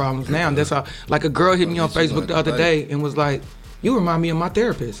for their problems now. And that's how. Like a girl hit me on Facebook the other day and was like, "You remind me of my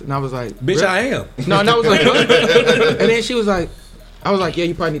therapist." And I was like, bitch, "Really?" I am. No, and I was like, and then she was like, I was like, yeah,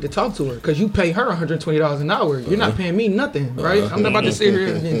 you probably need to talk to her because you pay her $120 an hour. You're not paying me nothing, right? I'm not about to sit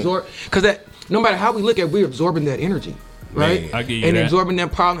here and absorb because that no matter how we look at it, we're absorbing that energy, right? Man, I give you and that. absorbing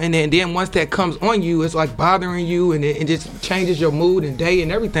that problem, and then once that comes on you, it's like bothering you, and it just changes your mood and day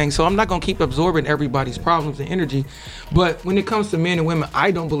and everything. So I'm not gonna keep absorbing everybody's problems and energy. But when it comes to men and women, I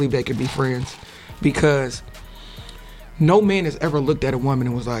don't believe they can be friends because no man has ever looked at a woman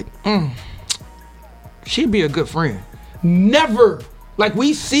and was like, she'd be a good friend. Never. Like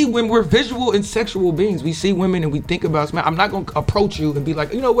we see when we're visual and sexual beings, we see women and we think about. I'm not gonna approach you and be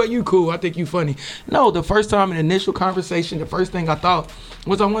like, you know what, you cool. I think you funny. No, the first time in initial conversation, the first thing I thought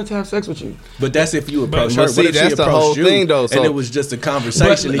was I wanted to have sex with you. But that's if you approach her. But see, What if she that's the approached whole you thing, though, so- and it was just a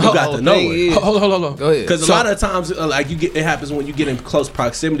conversation and you got to know it. Hold on. Go ahead. Because a lot of times, like it happens when you get in close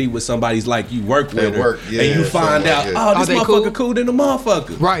proximity with somebody's like you work with At her, work, yeah, and you find something out, like that. oh, this Are they motherfucker cool? cool than a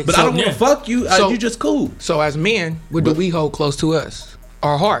motherfucker, Right, But so- I don't want to Yeah. fuck you. So- You just cool. So as men, what do we hold close to us?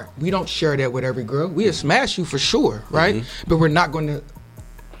 Our heart. We don't share that with every girl. We'll smash you for sure, right? But we're not going to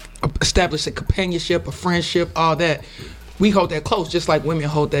establish a companionship, a friendship, all that. We hold that close, just like women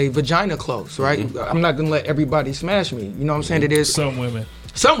hold their vagina close, right? I'm not gonna let everybody smash me. You know what I'm saying? It is Some women.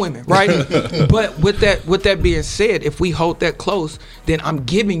 some women, right? But with that being said, if we hold that close, then I'm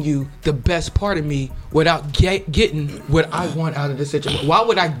giving you the best part of me without getting what I want out of the situation. Why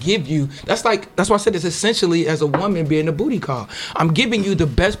would I give you? That's why I said it's essentially as a woman being a booty call. I'm giving you the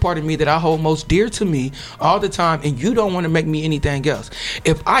best part of me that I hold most dear to me all the time, and you don't want to make me anything else.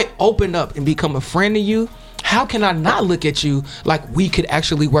 If I open up and become a friend to you, how can I not look at you like we could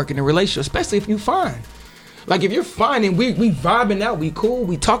actually work in a relationship, especially if you fine? Like if you're fine and we vibing out, we cool,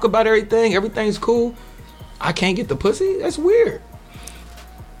 we talk about everything's cool. I can't get the pussy? That's weird.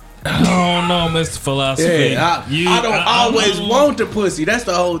 I don't know, Mr. Philosophy. Yeah, I don't always want the pussy. That's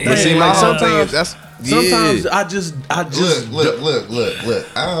the whole thing. But see, Yeah. like Like sometimes sometimes, that's sometimes yeah. I just Look.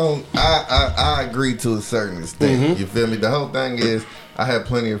 I agree to a certain extent. You feel me? The whole thing is, I have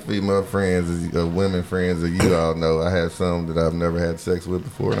plenty of female friends, women friends, that you all know. I have some that I've never had sex with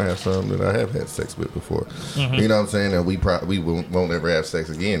before, and I have some that I have had sex with before. You know what I'm saying? And we won't ever have sex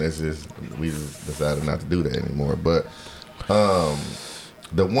again. It's just we just decided not to do that anymore. But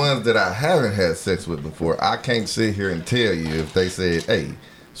the ones that I haven't had sex with before, I can't sit here and tell you if they said, "Hey,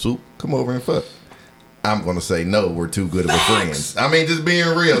 Swoop, come over and fuck." I'm gonna say no. We're too good of friends. I mean, just being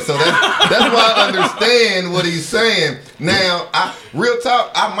real. So that's why I understand what he's saying. Now, real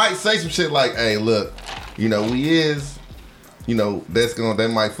talk, I might say some shit like, "Hey, look, that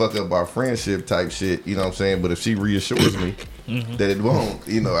might fuck up our friendship type shit." You know what I'm saying? But if she reassures me that it won't,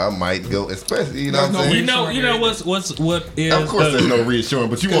 I might go. Especially, you know what I'm saying? You know what is Of course, there's no reassuring,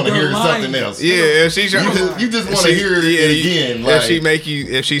 but you want to they're hear lying. something else. Yeah, if she's You just want to hear it again.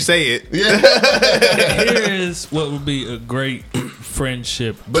 if she say it, here is what would be a great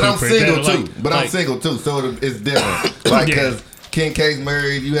friendship. But I'm keeper. single That, too. like- But I'm like, single too, so it's different. Like, Yeah. because Ken K's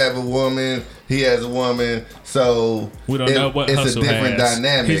married, you have a woman, he has a woman, so We don't know what it's a Hustle different has.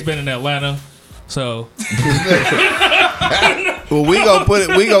 dynamic. He's been in Atlanta, so well, we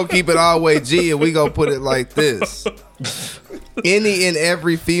gonna keep it all the way G, and we gonna put it like this. any and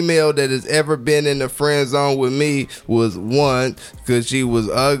every female that has ever been in the friend zone with me was one, because she was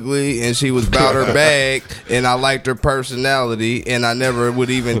ugly and she was about her bag, and I liked her personality, and I never would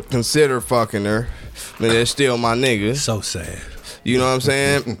even consider fucking her. But that's still my nigga. So sad. You know what I'm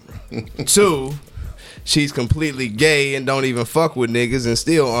saying? 2, she's completely gay and don't even fuck with niggas and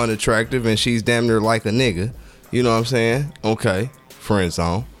still unattractive, and she's damn near like a nigga. You know what I'm saying? Okay, friend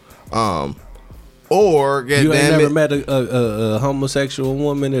zone. Or get You ain't damn never it, met a homosexual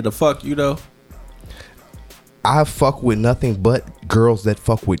woman that'll fuck you though? I fuck with nothing but girls that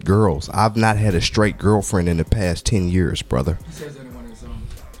fuck with girls. I've not had a straight girlfriend in the past 10 years, brother. He says that in one of his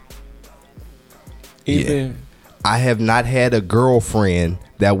songs. Even I have not had a girlfriend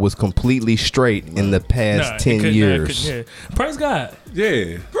that was completely straight in the past 10 years. Praise God.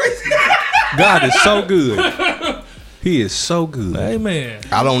 yeah. God is so good. He is so good. Amen.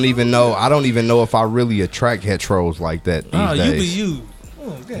 I don't even know if I really attract heteros like that these Oh, days. you be you.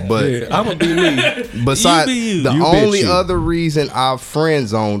 Oh, God. But Yeah, I'm gonna be me. besides, You be you. the You only bitch you. other reason I friend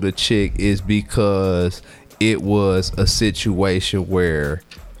zoned a chick is because it was a situation where,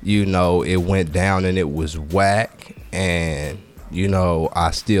 you know, it went down and it was whack, and, you know,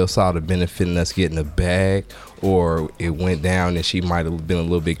 I still saw the benefit in us getting a bag, or it went down and she might have been a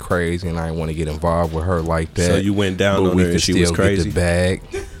little bit crazy and I didn't want to get involved with her like that. So you went down but on we her and could she was still crazy? Get the bag.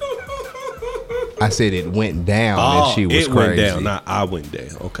 I said it went down and she was it crazy. went down. Not I went down.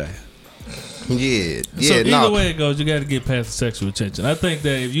 Okay. Yeah, So yeah. either No. way it goes, you got to get past the sexual attention. I think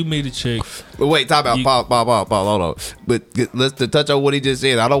that if you meet a chick, But wait, talk about You- Paul, hold on. But let's to touch on what he just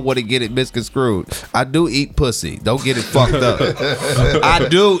said. I don't want to get it misconstrued. I do eat pussy. Don't get it fucked up. I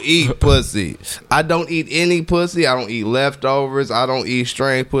do eat pussy. I don't eat any pussy. I don't eat leftovers. I don't eat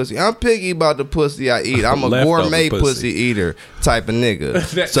strange pussy. I'm picky about the pussy I eat. I'm a Leftover gourmet pussy. pussy eater type of nigga.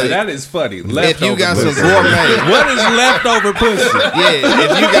 So that is funny. if you got some pussy. gourmet, What is leftover pussy?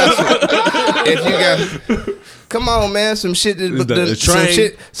 yeah, if you got come on, man, some shit that Is that a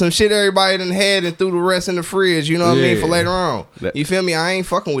train? some shit everybody done had and threw the rest in the fridge, you know what I mean, for Yeah. later on. That- You feel me? I ain't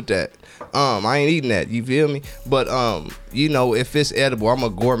fucking with that. I ain't eating that. You feel me? But you know, if it's edible, I'm a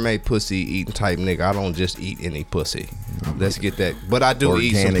gourmet pussy eating type nigga. I don't just eat any pussy. Let's get that. But I do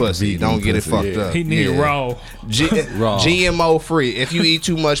eat some Organic pussy. vegan Don't get it pussy. fucked Yeah. up. he need Yeah. raw. Raw. GMO free. If you eat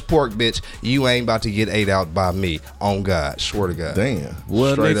too much pork, bitch, you ain't about to get ate out by me. On God, swear to God. Damn.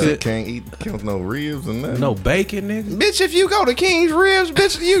 What, Straight nigga? up can't eat no ribs and nothing. No bacon, nigga. Bitch, if you go to King's Ribs,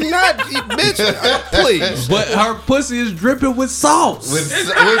 bitch, you not, bitch, please. But her pussy is dripping with sauce.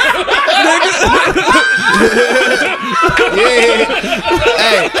 Yeah.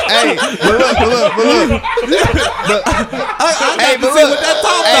 Hey, but look. Hey, but look.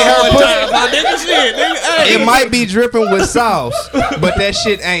 Hey, her pussy, it might be dripping with sauce, but that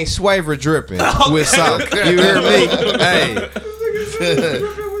shit ain't swaver dripping with sauce. You hear me? Hey.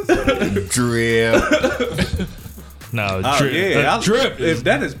 Drip. No, Oh, drip. yeah, Drip. If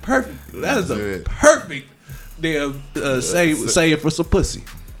that is perfect. That is a Drip. perfect damn say for some pussy.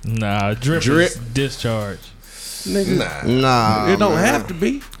 Nah, drip is discharge. Nigga, Nah. it don't man. have to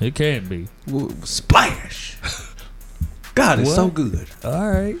be. It can be. Splash. God is What? so good. All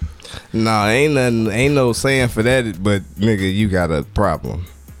right. Nah, ain't no saying for that, but nigga, you got a problem.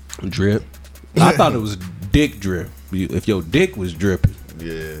 Drip. I thought it was dick drip. If your dick was dripping,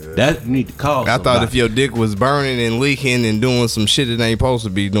 Yeah. that you need to call. I thought if your dick was burning and leaking and doing some shit it ain't supposed to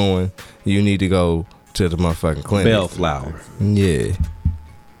be doing, you need to go to the motherfucking clinic. bellflower. Yeah.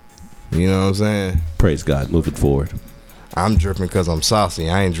 You know what I'm saying? Praise God. Moving forward. I'm dripping because I'm saucy.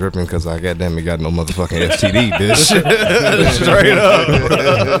 I ain't dripping because I goddamn it got no motherfucking STD, bitch. Straight up.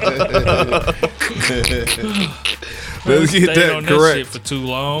 Let's get Stayed that on that shit correct. for too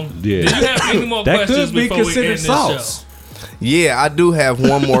long. Yeah. Do you have any more That questions could be before we considered end this sauce. show? Yeah, I do have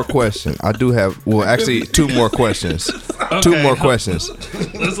one more question. I do have, well, actually, two more questions. Two Okay. more questions.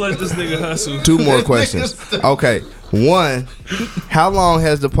 Let's let this nigga hustle. Two more questions. Okay. One, how long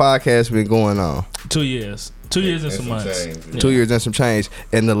has the podcast been going on? 2 years. 2 years and some some months. change. Yeah. 2 years and some change.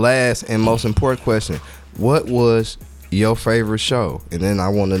 And the last and most important question, what was your favorite show? And then I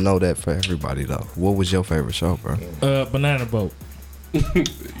want to know that for everybody, though. What was your favorite show, bro? Banana Boat.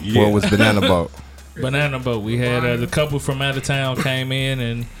 What was Banana Boat? Banana Boat. We had the couple from out of town came in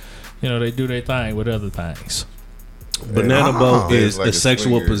and, you know, they do their thing with other things. Banana boat It's is like a a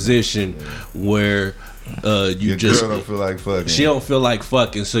sexual swinger. position where you Your just girl don't feel like fucking. she don't feel like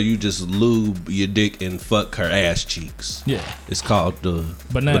fucking, so you just lube your dick and fuck her ass cheeks. Yeah. It's called the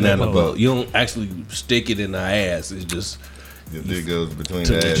Banana banana, boat. boat. You don't actually stick it in her ass. It's just Your dick goes between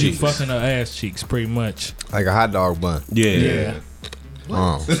To the the ass. You cheeks. fucking her ass cheeks, pretty much. Like a hot dog bun. yeah. Yeah.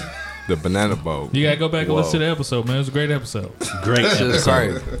 Oh. The banana boat. You gotta go back and listen to the episode, man. It was a great episode. Great That's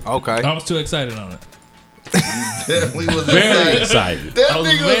episode. crazy. Okay. I was too excited on it. Definitely was Very excited. Excited. That I was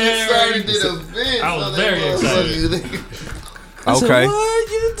nigga was very- excited to the bitch. I was on very that excited. motherfucker. Okay.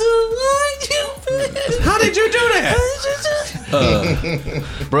 How did you do that?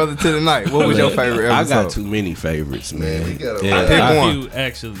 Brother to the night. What was your favorite I episode? got too many favorites, man. he got a Yeah, lot. Pick I one. few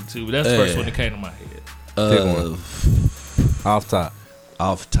actually too, but that's the first one that came to my head. Pick one. Off top.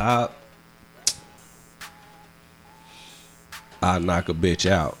 Off top, I knock a bitch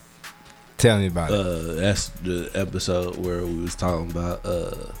out. Tell me about it. That's the episode where we was talking about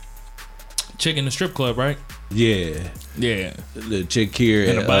Chick in the strip club, right? yeah, Yeah. the chick here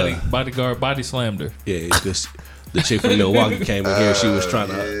And at, the bodyguard body slammed her. yeah, because the chick from Milwaukee came in here. She was trying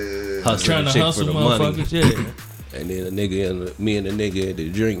to hustle Trying the to chick hustle for the money. motherfuckers, yeah. And then me and the nigga at the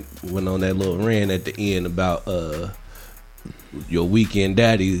drink went on that little rant at the end about your weekend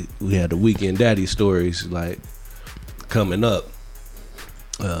daddy. We had the weekend daddy stories like coming up.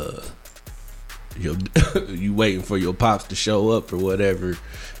 You waiting for your pops to show up or whatever,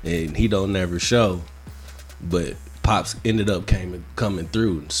 and he don't never show. But pops ended up coming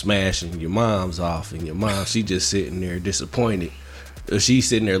through and smashing your mom's off, and your mom, she just sitting there disappointed. She's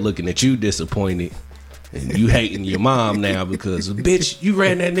sitting there looking at you disappointed. And you hating your mom now because, bitch, you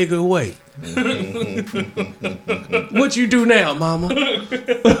ran that nigga away. What you do now, mama?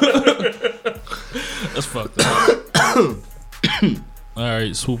 That's fucked up. All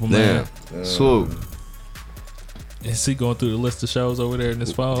right, swoop him Damn. man. Swoop. Is he going through the list of shows over there in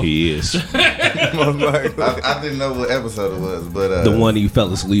this fall? He is. I didn't know what episode it was, but The one you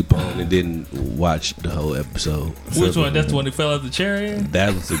fell asleep on and didn't watch the whole episode. Which one? That's the one he fell out the chair in?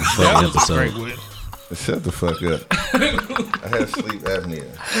 That was a That fun was a great episode. one. shut the fuck up. I have sleep apnea.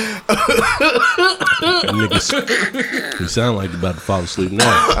 Niggas, you sound like you about to fall asleep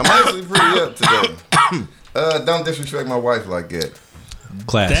now. I'm actually pretty up today. Don't disrespect my wife like that.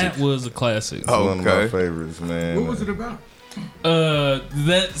 Classic. That was a classic. It's one of my Okay. favorites, man. What was it about?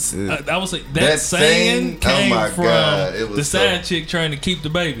 That's I was like that That saying saying? Oh came my from God, it was the side so- chick trying to keep the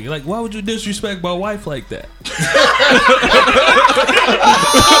baby. Like, why would you disrespect my wife like that?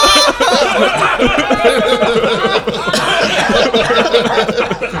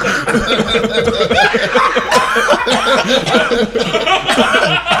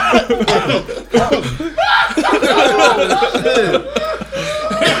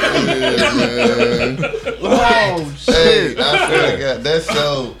 Oh Hey, I swear to God, that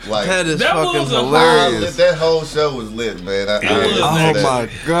show, like, That is That fucking was a hilarious. that whole show was lit, man. I was listened to Oh that. my I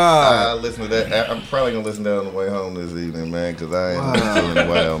god. listen to that. I'm probably gonna listen to that on the way home this evening, man, because I ain't listened to it in a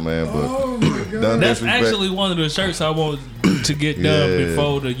while, man. But don't That's disrespect. actually one of the shirts I want to get done Yeah.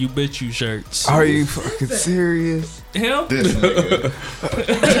 before the You Bet You shirts. Are you fucking serious? Him? this nigga. We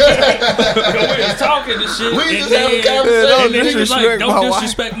was talking this shit. We and just having a then- conversation. and then he was like, Disrespect don't my wife-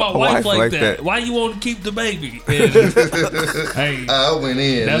 disrespect my my wife like that. Why you want to keep the baby? And, hey, I went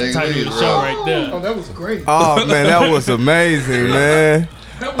in. that's the nigga. title of We the was show wrong. right there. Oh, that was great. Oh man, that was amazing, man.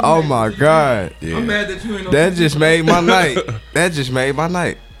 That was Oh amazing. my god. I'm mad that you ain't on That just made my night. That just made my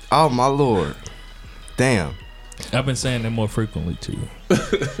night. Oh my lord. Damn. I've been saying that more frequently too.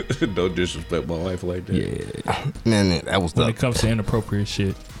 Don't disrespect my wife like that. Yeah. Man, that was When the it comes to inappropriate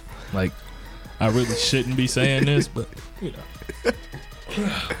shit, like I really shouldn't be saying this, but you know.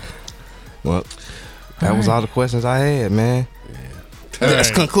 well. That was all the questions I had, man. This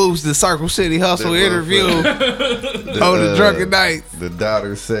Right. concludes the Circle City Hustle That interview on the Drunken Nights. The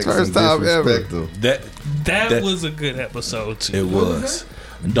daughter sex First and time ever. disrespectful. That That- was a good episode too. It was.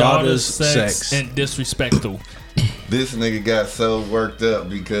 Daughter's sex and disrespectful. This nigga got so worked up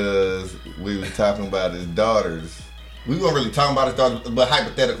because we was talking about his daughters. We weren't really talking about his daughters, but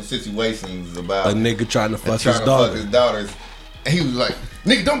hypothetical situations about A nigga trying to fuck trying his to daughter. fuck his daughters. And he was like,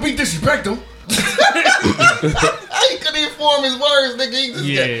 "Nigga, don't be disrespectful." He couldn't inform his words, nigga. He just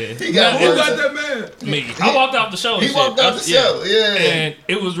Yeah. he got Who words. got that mad? Me. I walked off the show. and He shit. walked off the show, yeah. And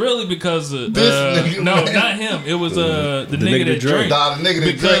it was really because of This nigga, no, man. not him. It was the nigga that drank. Nah, the nigga that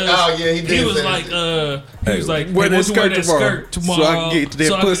Because drank. Oh yeah, he did. He was say like, that. he was like, wear hey, that why don't you skirt tomorrow, so I can get to that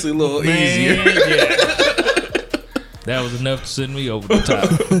So I pussy a little easier. Yeah. That was enough to send me over the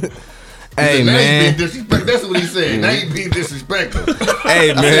top. Hey Now man. he being disrespectful. That's what he said. Now he being disrespectful.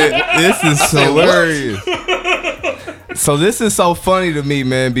 Hey man, this is hilarious. So this is so funny to me,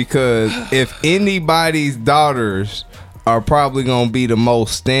 man, because if anybody's daughters are probably gonna be the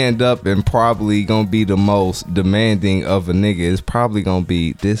most stand up and probably gonna be the most demanding of a nigga, it's probably gonna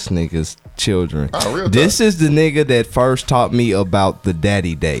be this nigga's children. Oh, real This is the nigga that first taught me about the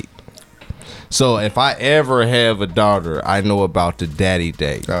daddy date. So if I ever have a daughter, I know about the daddy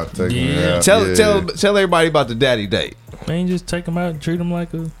date. I'll take Yeah. Tell everybody about the daddy date. Man, just take them out and treat them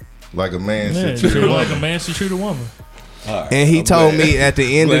like a like a man should treat treat them a like a woman. man should treat a woman. And he told me at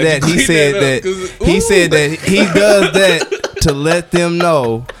the end of Glad that, you he cleaned said that up, that 'cause, he ooh. said that he does that to let them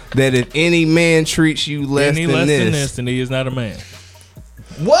know that if any man treats you less Any than less than this, this, then he is not a man.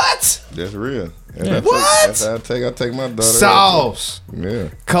 what? That's real. Yeah. What? I take my daughter. Sauce, Yeah.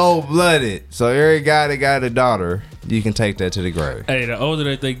 cold blooded. So every guy that got a daughter, you can take that to the grave. Hey, the older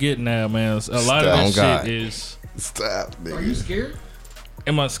that they get now, man, a lot of Oh, this God. shit is. Stop, nigga. Are you scared?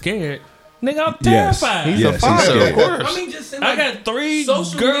 Am I scared? Nigga, I'm Yes. terrified. He's Yes, a father, scared. of course. I mean, just in I like, got 3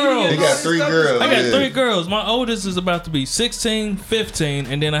 social girls. media He got 3 girls. I got yeah. 3 girls. My oldest is about to be 16, 15,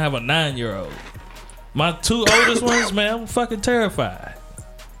 and then I have a 9-year-old. My 2 oldest ones, man, I'm fucking terrified.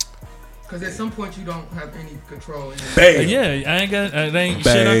 because at some point you don't have any control. In it. Bang. Yeah, I ain't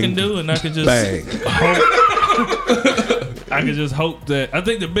shit I can Bang. do, and I can just Bang. I can just hope that. I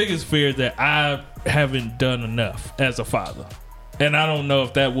think the biggest fear is that I haven't done enough as a father, and I don't know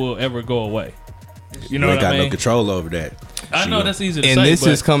if that will ever go away. You know You ain't what I got mean? no control over that. I know that's easy to And say, this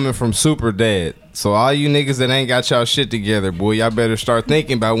but is coming from Super Dad. So all you niggas that ain't got y'all shit together, boy, y'all better start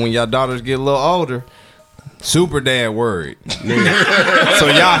thinking about when y'all daughters get a little older. Super Dad worried. So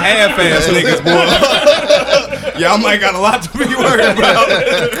y'all half-ass niggas, boy. Y'all might got a lot to be worried about.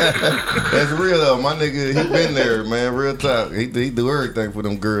 That's real though. My nigga, he been there, man. Real talk. He do everything for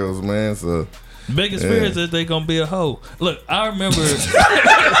them girls, man. So biggest Yeah. fear is that they gonna be a hoe. Look, I remember.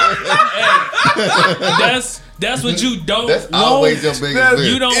 Hey, that's what you don't that's want. always your biggest fear.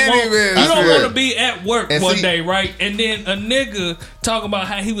 You don't Any want. man, You I don't swear. want to be at work And one see- day, right? And then a nigga talking about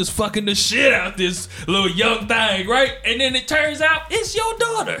how he was fucking the shit out this little young thing, right? And then it turns out it's your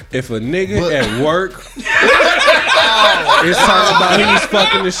daughter. If a nigga But- at work is talking about he was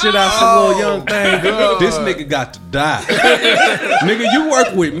fucking the shit out some little young thing, this nigga got to die. Nigga, you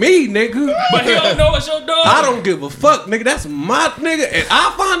work with me, nigga. But he don't know it's your daughter. I don't give a fuck, nigga. That's my nigga, and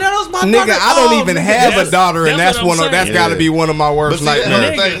I find out it's my Nigga, daughter. I don't Oh, even nigga, have a that's- daughter, and that's that's what I'm one of that's saying. got to be one of my But worst see, that's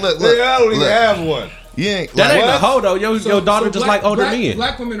nightmares. the thing. Look, Nigga, I don't even look. have one. You ain't That ain't like, a hoe though. Your daughter just like older black, men.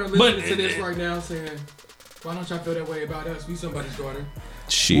 Black women are listening But- to this right now saying, "Why don't y'all feel that way about us? We somebody's daughter."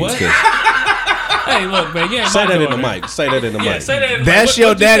 Shit. What? Hey, look, man, yeah. Say that in the mic. Say that in the Yeah, mic. say that in the That's mic. your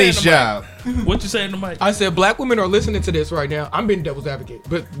What you say in daddy's the mic? job. What you say in the mic? I said black women are listening to this right now. I'm being devil's advocate,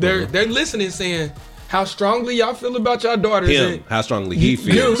 but they're listening, saying how strongly y'all feel about y'all daughters. Him. and How strongly he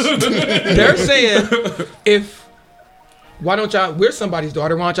feels. they're saying, why don't y'all? We're somebody's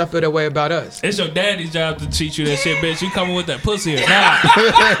daughter. Why don't y'all feel that way about us? It's your daddy's job to teach you that shit, bitch. You coming with that pussy or not?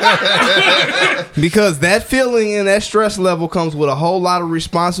 Because that feeling and that stress level comes with a whole lot of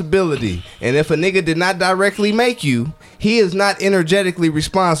responsibility. And if a nigga did not directly make you, he is not energetically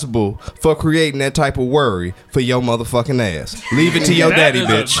responsible for creating that type of worry for your motherfucking ass. Leave it to your That daddy, is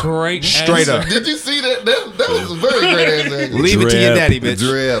a bitch. great Straight answer. up. Did you see that? That was a very great answer. Leave it to your daddy, bitch.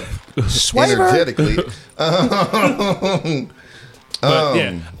 Drip. Swiper. Energetically. But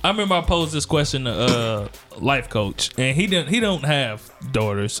yeah, I remember I posed this question to life coach, and he don't have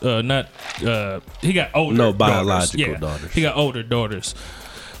daughters. He got older. No daughters. biological daughters. He got older daughters.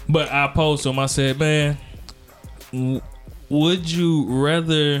 But I posed to him. I said, man, would you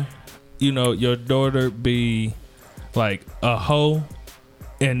rather, your daughter be like a hoe?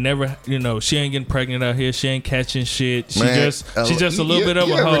 And never, she ain't getting pregnant out here. She ain't catching shit. She's just a little bit of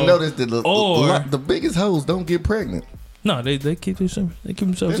you a ever hoe. noticed that Or the biggest hoes don't get pregnant? no, they keep themselves That's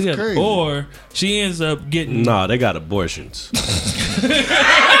together. crazy. Or she ends up getting Nah, they got abortions.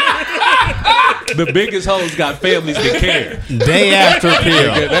 The biggest hoes got families that care. Day after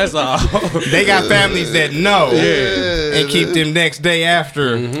pill. That's all. They got families that know Yeah. and keep them next day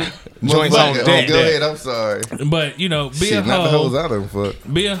after joints on Motherfucker, deck. Go ahead. I'm sorry. But be Shit, a not the hoes hoe. out of fuck.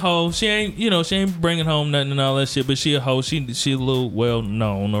 Be a hoe. She ain't she ain't bringing home nothing and all that shit. But she a hoe. She a little well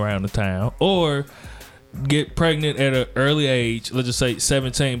known around the town. Or get pregnant at an early age. Let's just say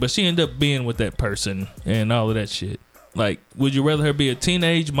 17. But she end up being with that person and all of that shit. Like, would you rather her be a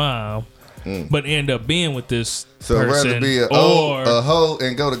teenage mom, but end up being with this So person, rather be a or hoe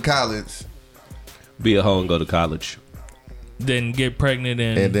and go to college, Be a hoe and go to college. then get pregnant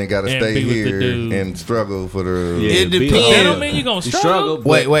and then gotta and stay be with the here dude? and struggle for the. Yeah, It be a depends. hoe. That don't mean you gonna You struggle.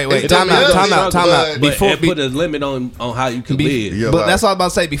 but Wait. It Time don't out. matter, But Before it put a limit on how you can live. Yeah. But that's all I'm about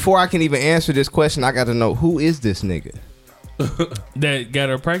to say. Before I can even answer this question, I got to know who is this nigga. that got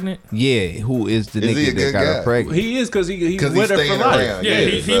her pregnant. Yeah, who is the Is he a nigga that good got guy? her pregnant? He is because he Because with he's her for staying life. around. Yeah,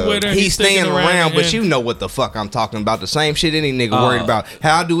 he so- with her. He's staying sticking around, but and- you know what the fuck I'm talking about. The same shit any nigga worried about.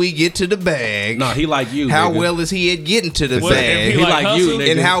 How do we get to the bag? No, he like you. How nigga. well is he at getting to the What, if bag? He like you, hustle?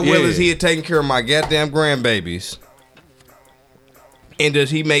 nigga. And how well Yeah. is he at taking care of my goddamn grandbabies? And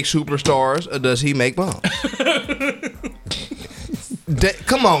does he make superstars or does he make bombs?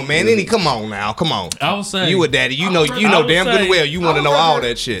 Come on, man. Come on now. Come on. I was saying You a daddy. You know I would damn say- good well you want to know all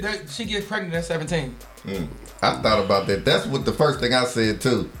that shit. She gets pregnant at 17. I thought about that. That's what the first thing I said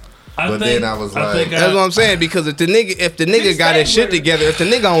too. I But think- then I was I like, think That's what I'm saying. Because if the nigga got his shit together, if the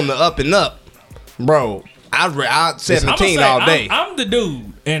nigga on the up and up, bro, I'd 17 all day. I'm the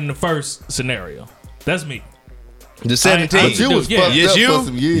dude in the first scenario. That's me. The 17. I- but you was Yeah. fucked Yes, up you? for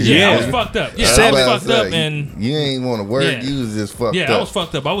some years. Yeah, I Yeah. was fucked up. Yeah, That's I was what fucked up, saying. and You ain't want to work. Yeah. You was just fucked yeah, I up. was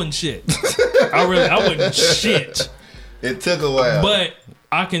fucked up. I wasn't shit. I wasn't shit. It took a while. But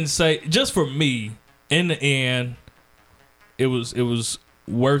I can say, just for me, in the end, it was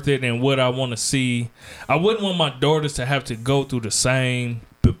worth it and what I want to see. I wouldn't want my daughters to have to go through the same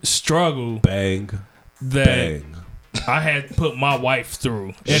struggle Bang. that Bang. I had put my wife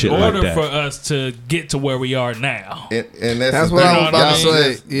through in Shit like order that. for us to get to where we are now. And That's the what thing. I was about to Y'all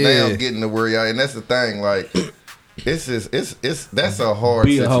say. just Yeah. Now getting to where y'all, and that's the thing. Like, it's that's a hard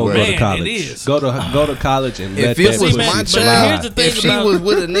Be a hoe. Go situation. to Man, college. it is. Go to college and If let it that was See, pussy man, my but fly. here's the thing if she about- was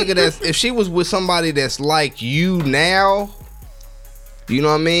with a nigga if she was with somebody that's like you now, you know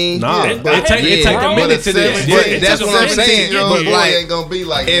what I mean? Nah, It- but it take yeah. a minute to this. Yeah, it that's took what I'm a minute to saying. get But here. boy Like, ain't gonna be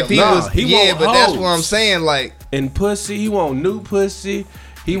like if him. he Nah. was, he yeah, want but that's hoes. what I'm saying. Like, And pussy, he want new pussy.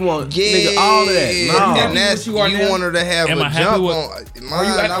 He want yeah, nigga all of that. Nah. and that's What you, you are now? want her to have Am a I happy jump with- on. Are you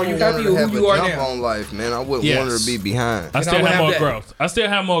I happy would want her with to have who a you are jump now? on life, man. I wouldn't Yes. want her to be behind. I still would have have more that. growth. I still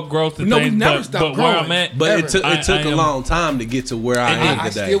have more growth and No, we things, never but, stopped but where I'm growing. at, But it took I a am- long time to get to where I am I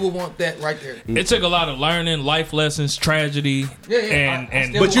today. still would want that right there. it took a lot of learning, life lessons, tragedy, Yeah, and I and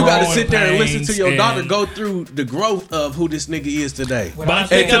still But you got to growing sit there and listen to pains your daughter and- go through the growth of who this nigga is today. But But I I And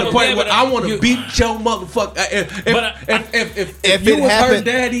think to I the would point be where able I to- want to you- beat your motherfucker. If it you was her happened-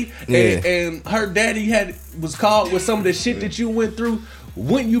 daddy Yeah. and her daddy was caught with some of the shit that you went through,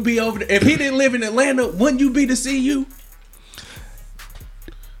 wouldn't you be over there? If he didn't live in Atlanta, wouldn't you be to see you?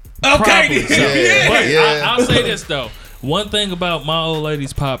 Okay, Probably so. Yeah. But Yeah. I'll say this though. One thing about my old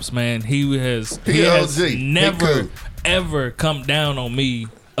lady's pops, man, he has OG. He never could. ever come down on me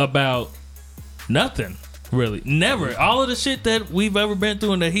about nothing. Really, never. All of the shit that we've ever been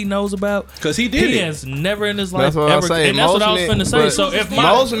through and that he knows about, 'Cause he did He it. has never in his life That's what I'm ever. saying. And that's what I was Most finna men- say. but So if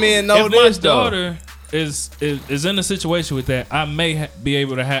most men know if this, my though. daughter is in a situation with that, I may be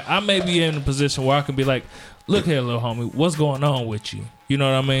able to have. I may be in a position where I can be like, "Look here, little homie, what's going on with you? You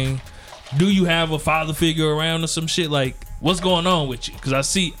know what I mean? Do you have a father figure around or some shit? Like, what's going on with you? Because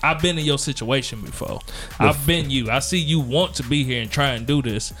I've been in your situation before. I've been you. I see you want to be here and try and do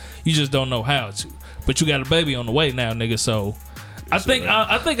this. You just don't know how to. But you got a baby on the way now, nigga. So I think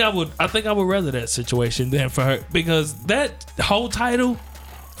I would rather that situation than for her, because that whole title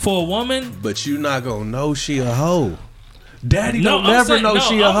for a woman. But you not gonna know she a hoe. Daddy No, don't I'm never saying, know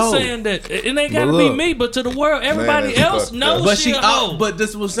she a I'm hoe. saying that it ain't gotta look, be me, but to the world, everybody that's else fucked knows up. But she a hoe. but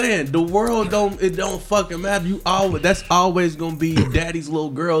this was saying the world don't fucking matter. You always that's always gonna be daddy's little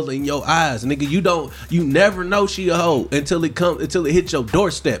girls in your eyes, nigga. You never know she a hoe until it hits your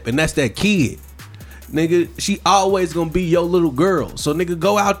doorstep, and that's that kid. Nigga, she always gonna be your little girl. So nigga,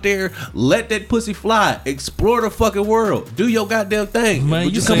 go out there, let that pussy fly, explore the fucking world, do your goddamn thing. Man,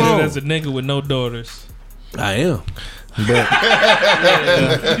 Would you say come that on? as a nigga with no daughters. I am.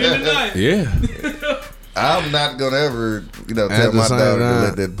 Yeah. I'm not gonna ever, tell the my same daughter to time.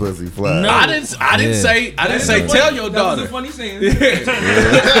 let that pussy fly. No. I didn't say tell your daughter. funny saying.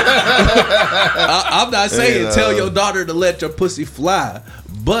 I'm not saying Hey, tell your daughter to let your pussy fly,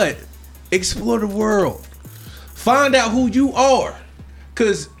 but explore the world. Find out who you are.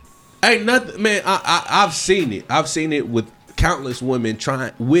 Cause ain't nothing, man. I've seen it. I've seen it with countless women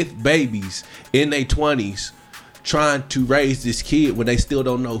trying with babies in their 20s, trying to raise this kid when they still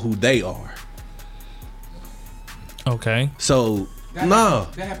don't know who they are. Okay. So no.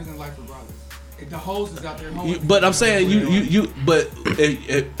 That happens in life regardless. If the hoes is out there. But I'm saying but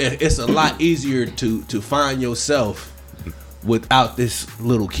it's a lot easier to find yourself without this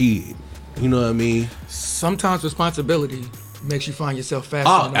little kid. You know what I mean? Sometimes responsibility makes you find yourself faster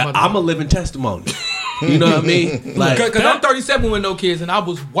Oh, than the mother. I'm a living testimony. You know what I mean? Like, Because I'm 37 with no kids, and I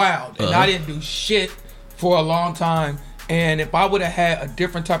was wild, and I didn't do shit for a long time. And if I would have had a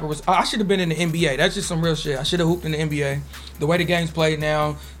different type of, I should have been in the NBA. That's just some real shit. I should have hooped in the NBA. The way the game's played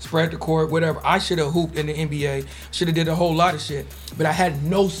now, spread the court, whatever. I should have hooped in the NBA. Should have did a whole lot of shit. But I had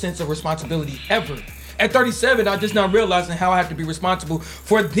no sense of responsibility ever. At 37, I just now realizing how I have to be responsible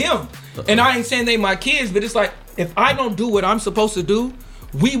for them. And I ain't saying they my kids, but it's like, if I don't do what I'm supposed to do,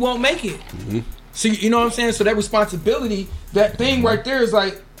 we won't make it. So you know what I'm saying? So that responsibility, that thing right there is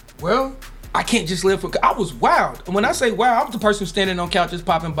like, well, I can't just live for. I was wild. And when I say wild, I was the person standing on couches,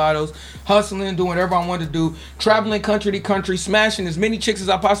 popping bottles, hustling, doing whatever I wanted to do, traveling country to country, smashing as many chicks as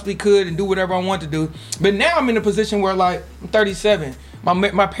I possibly could, and do whatever I wanted to do. But now I'm in a position where, like, I'm 37.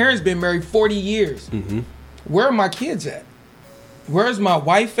 My parents been married 40 years. Where are my kids at? Where's my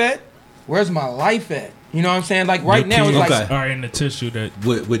wife at? Where's my life at? You know what I'm saying? Like right now, it's like are in the tissue that.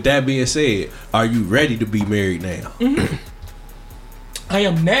 With that being said, are you ready to be married now? I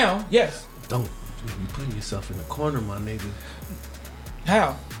am now. Yes. Don't you putting yourself in the corner, my nigga.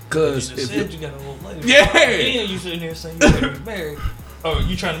 How? Cause You just said you got a little lady. Yeah. And you sitting there saying you want to be married. Oh,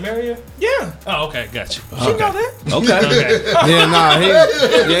 you trying to marry her? Yeah. Oh, okay, got you. She know that. okay. Yeah, nah,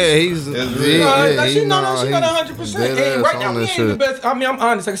 he's She know that. She got 100%. And right now, we ain't in the best. I mean, I'm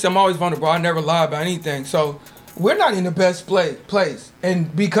honest. Like I said, I'm always vulnerable. I never lie about anything. So we're not in the best place.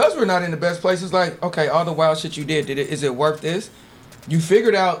 And because we're not in the best place, it's like, okay, all the wild shit you did, is it worth this? You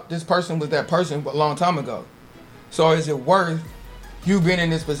figured out this person was that person a long time ago. So is it worth you being in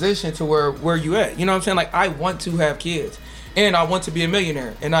this position to where you at? You know what I'm saying? Like, I want to have kids. And I want to be a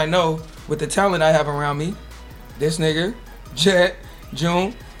millionaire. And I know with the talent I have around me, this nigga, Jet,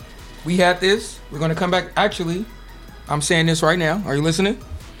 June, we had this. We're going to come back. Actually, I'm saying this right now. Are you listening?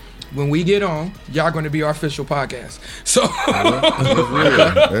 When we get on, y'all going to be our official podcast. So,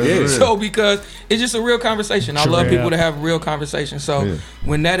 so because it's just a real conversation. I love people to have real conversations. So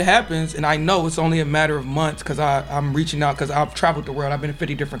when that happens, and I know it's only a matter of months because I'm reaching out because I've traveled the world. I've been in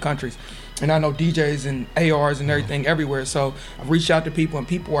 50 different countries. And I know DJs and ARs and everything everywhere. So I've reached out to people and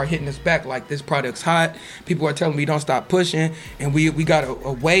people are hitting us back like this product's hot. People are telling me don't stop pushing. And we got a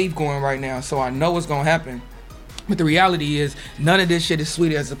wave going right now. So I know it's going to happen. But the reality is, none of this shit is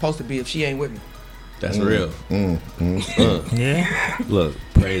sweet as it's supposed to be if she ain't with me. That's real. Yeah. Look,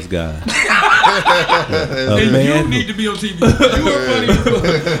 praise God. You need to be on TV. You are funny.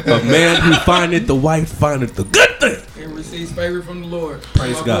 A man who findeth the wife findeth the good thing. And receives favor from the Lord.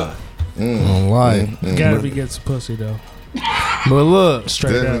 Praise God. Why? Gotta be get some pussy though. But look,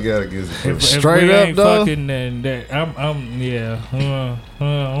 Straight Definitely up. gotta get some If Straight we up, ain't though? fucking, then that I don't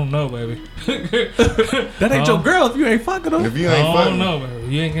know, baby. That ain't your girl if you ain't fucking them. If you I ain't don't fucking, know,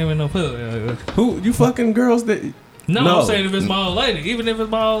 baby. You ain't giving no pussy. Who you fucking girls that? No, I'm saying if it's my old lady, even if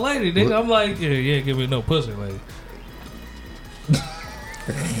it's my old lady, nigga, I'm like, yeah, you ain't give me no pussy, lady. God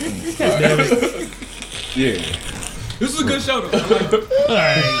damn it. Yeah. This is a good show, though. All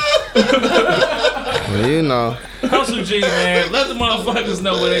right. well, you know, Hustle G, man. Let the motherfuckers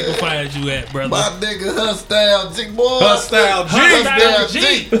know where they can find you at, brother. my nigga Hustyle G, boy. Hustyle G. Hustyle G.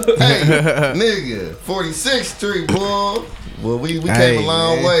 G. Hey, nigga, 46th Street, boy. Well, we Hey, came a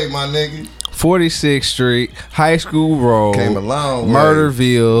long man. way, my nigga. 46th Street, High School Road, Came a long way.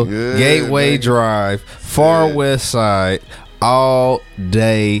 Murderville, Yeah, Gateway nigga. Drive, Far Yeah. West Side, all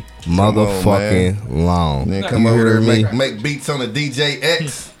day motherfucking long. Then You come over there hear and me? make beats on the DJ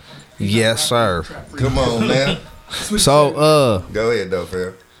X. Yes, sir. Come on now. So, Go ahead, though,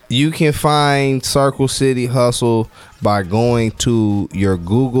 fam. you can find Circle City Hustle by going to your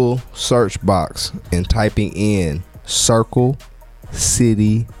Google search box and typing in Circle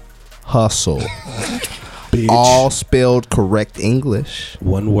City Hustle. Bitch. All spelled correct English.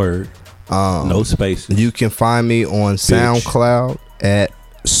 One word. No spaces. You can find me on SoundCloud at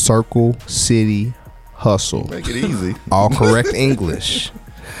Circle City Hustle. Make it easy. All correct English.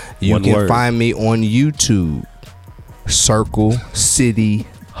 You One can word. find me on YouTube. Circle City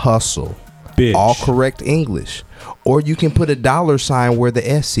Hustle. Bitch. All correct English. Or you can put a $sign where the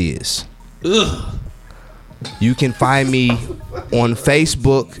S is. Ugh. You can find me on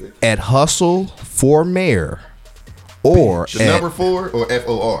Facebook at Hustle for Mayor or The at number 4 or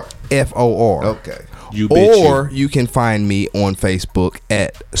F-O-R? FOR. Okay. You bitch. Or you can find me on Facebook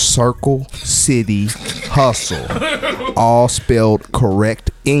at Circle City Hustle. All spelled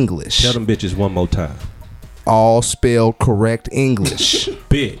correct English. Tell them bitches one more time. All spelled correct English.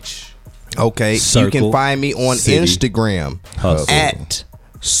 Bitch. Okay. You Circle can find me on City Instagram Hustle. at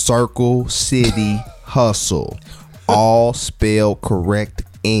Circle City Hustle. All spelled correct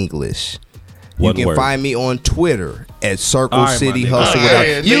English. You One can word. find me on Twitter at Circle All right, City my nigga. Hustle. All right,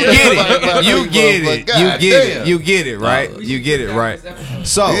 without- You nigga. get it. You get it. God You get damn. it. You get it, right? You get it, right?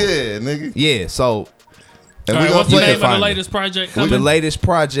 So, Yeah, nigga. yeah, so And All we right, gonna what's the play name it. of the Finally. latest project coming? The latest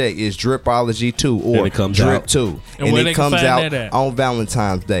project is Dripology 2 or And it comes Drip out. 2. And where it they can comes find out that at? on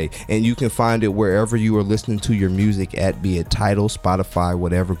Valentine's Day. And you can find it wherever you are listening to your music at, be it Tidal, Spotify,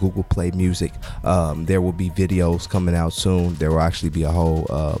 whatever, Google Play Music. There will be videos coming out soon. There will actually be a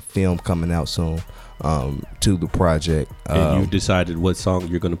whole film coming out soon to the project. And you decided what song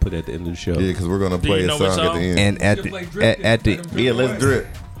you're going to put at the end of the show. Yeah, because we're gonna play you a know what song at song? the end. And at the Yeah, let's drip.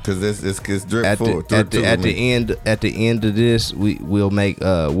 Cause it's drip at full. the, at the end of this, we'll make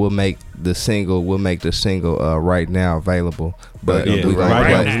the single right now available. But Yeah, we gonna right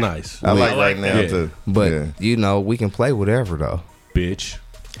play. now was nice. I like right now Yeah. too. But yeah. you know, we can play whatever though. Bitch.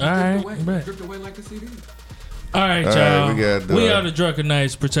 All right, bet. Dripped away like the CD. All right, All y'all. right, we got, we are the Drunken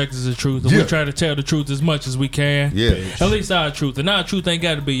Knights, protectors of truth, and Yeah. we try to tell the truth as much as we can. Yeah. At least our truth, and our truth ain't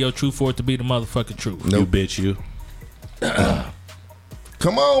got to be your truth for it to be the motherfucking truth. You bitch, you.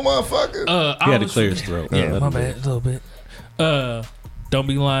 Come on, motherfucker. He had to clear his throat. Yeah, my bad, a little bit. Don't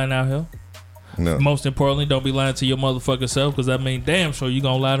be lying out here. No. Most importantly, don't be lying to your motherfucking self, because that means damn sure you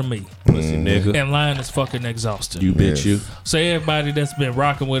gonna lie to me. Pussy nigga. And lying is fucking exhausting. You bitch, you. So everybody that's been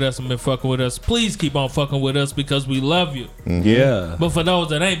rocking with us and been fucking with us, please keep on fucking with us because we love you. Yeah. But for those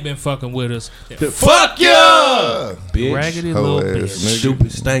that ain't been fucking with us, Fuck you! Bitch. raggedy Hoe little ass bitch. nigga. Stupid,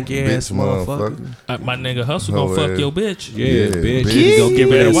 stanky ass Bitch, motherfucker. My nigga Hustle Hoe gonna fuck ass. your bitch. Yeah, Yeah, bitch. bitch. He gonna give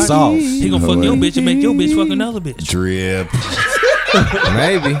her that What? sauce. He gonna fuck your bitch and make your bitch fuck another bitch. Drip.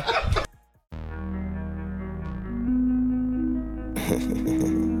 Maybe.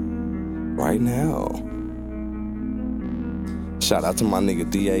 Right now. Shout out to my nigga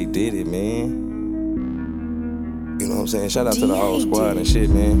DA did it, man. You know what I'm saying? Shout out to the whole squad and shit,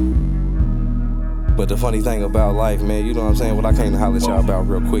 man. But the funny thing about life, man, you know what I'm saying? What I came to holler at y'all about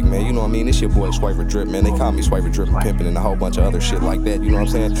real quick, man. You know what I mean? This your boy Swaver Drip, man. They call me Swaver Drip and Pimpin' and a whole bunch of other shit like that, you know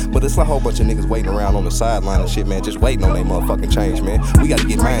what I'm saying? But it's a whole bunch of niggas waiting around on the sideline and shit, man, just waiting on they motherfucking change, man. We gotta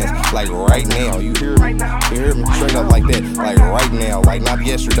get mines, like right now. You hear me? You hear me? Straight up like that. Like right now. Like not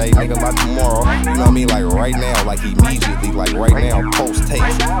yesterday, nigga, not tomorrow. You know what I mean? Like right now. Like immediately. Like right now. Post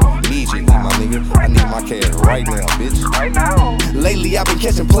taste. Immediately, my nigga. I need my cash right now, bitch. Right now. Lately I've been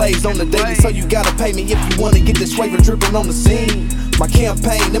catching plays on the daily, so you gotta pay me if you wanna get this Swaver dripping on the scene. My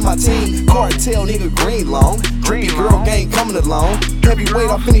campaign and my team, cartel nigga green long. Drippy girl gang coming along. Heavyweight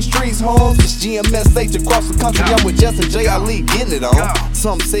off in these streets, homes. This GMS H across the country. I'm with Jess and J. Ali getting it on.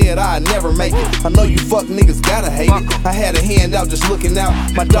 Some said I'd never make it. I know you fuck niggas gotta hate it. I had a hand out just looking out.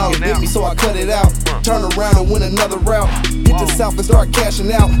 My dog bit me, so I cut it out. Turn around and win another route. Hit the south and start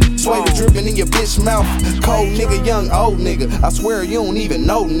cashing out. Swaver dripping in your bitch mouth. Cold nigga, young old nigga. I swear you don't even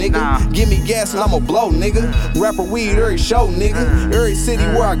know, nigga. Give me gas and I'ma blow, nigga. Rapper weed every show, nigga. Every city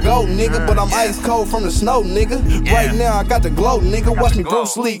where I go, nigga. But I'm ice cold from the snow, nigga. Right now I got the glow, nigga. Watch me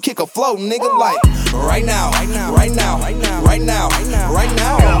Bruce Lee kick a flow, nigga. Like right now, right now, right now, right now, right now, right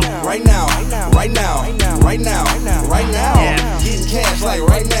now, right now, right now, right now, right now. Getting cash like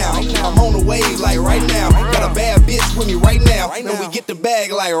right now. I'm on the wave like right now. Got a bad bitch with me right now. And we get the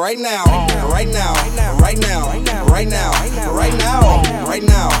bag like right now. Right now, right now, right now, right now, right now, right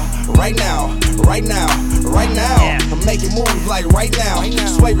now, right now, right now, right now. I'm making moves like right now.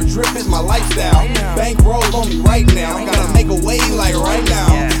 Swaver drip is my lifestyle. Bank rolls on me right now. Gotta make a wave like right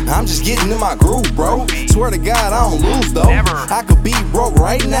now. I'm just getting in my groove, bro. Swear to God, I don't lose though. I could be broke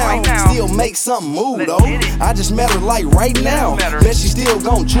right now, still make something move though. I just met her like right now. Bet she still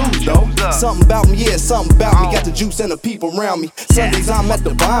gon' choose though. Something about me, yeah, something about me. Got the juice and the people around me. Sundays I'm at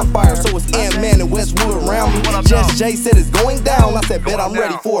the bonfire, so it's Ant-Man and Westwood around me. Just Jay said it's going down. I said, bet I'm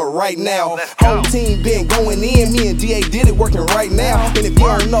ready for it right now. Whole team been going in. Me and DA did it working right now. And if you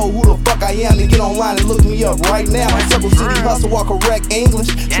don't know who the fuck I am, then get online and look me up right now. Circle City hustle, walk correct English.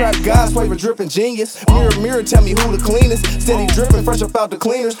 Trap guys, Swaver dripping genius. Mirror, mirror, tell me who the cleanest. Steady dripping, fresh up out the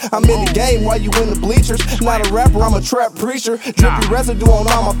cleaners. I'm in the game while you in the bleachers. Not a rapper, I'm a trap preacher. Drippy residue on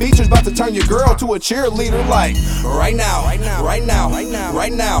all my features. About to turn your girl to a cheerleader. Like right now, right now, right now, right now,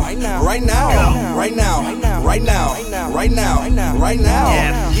 right now, right now, right now, right now, right now, right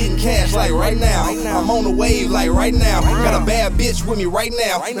now. Getting cash like right now. I'm on the wave like right now. Got a bad bitch with me right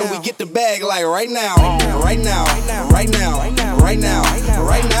now. And we get the bag like right now. Right now, right now, right now, right now,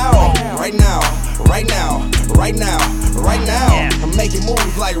 right now, right now, right now, right now, right now. I'm making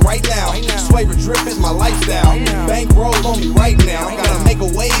moves like right now. Swaver drip is my lifestyle. Bank rolls on me right now. Gotta make a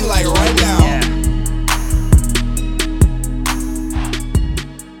wave like right now.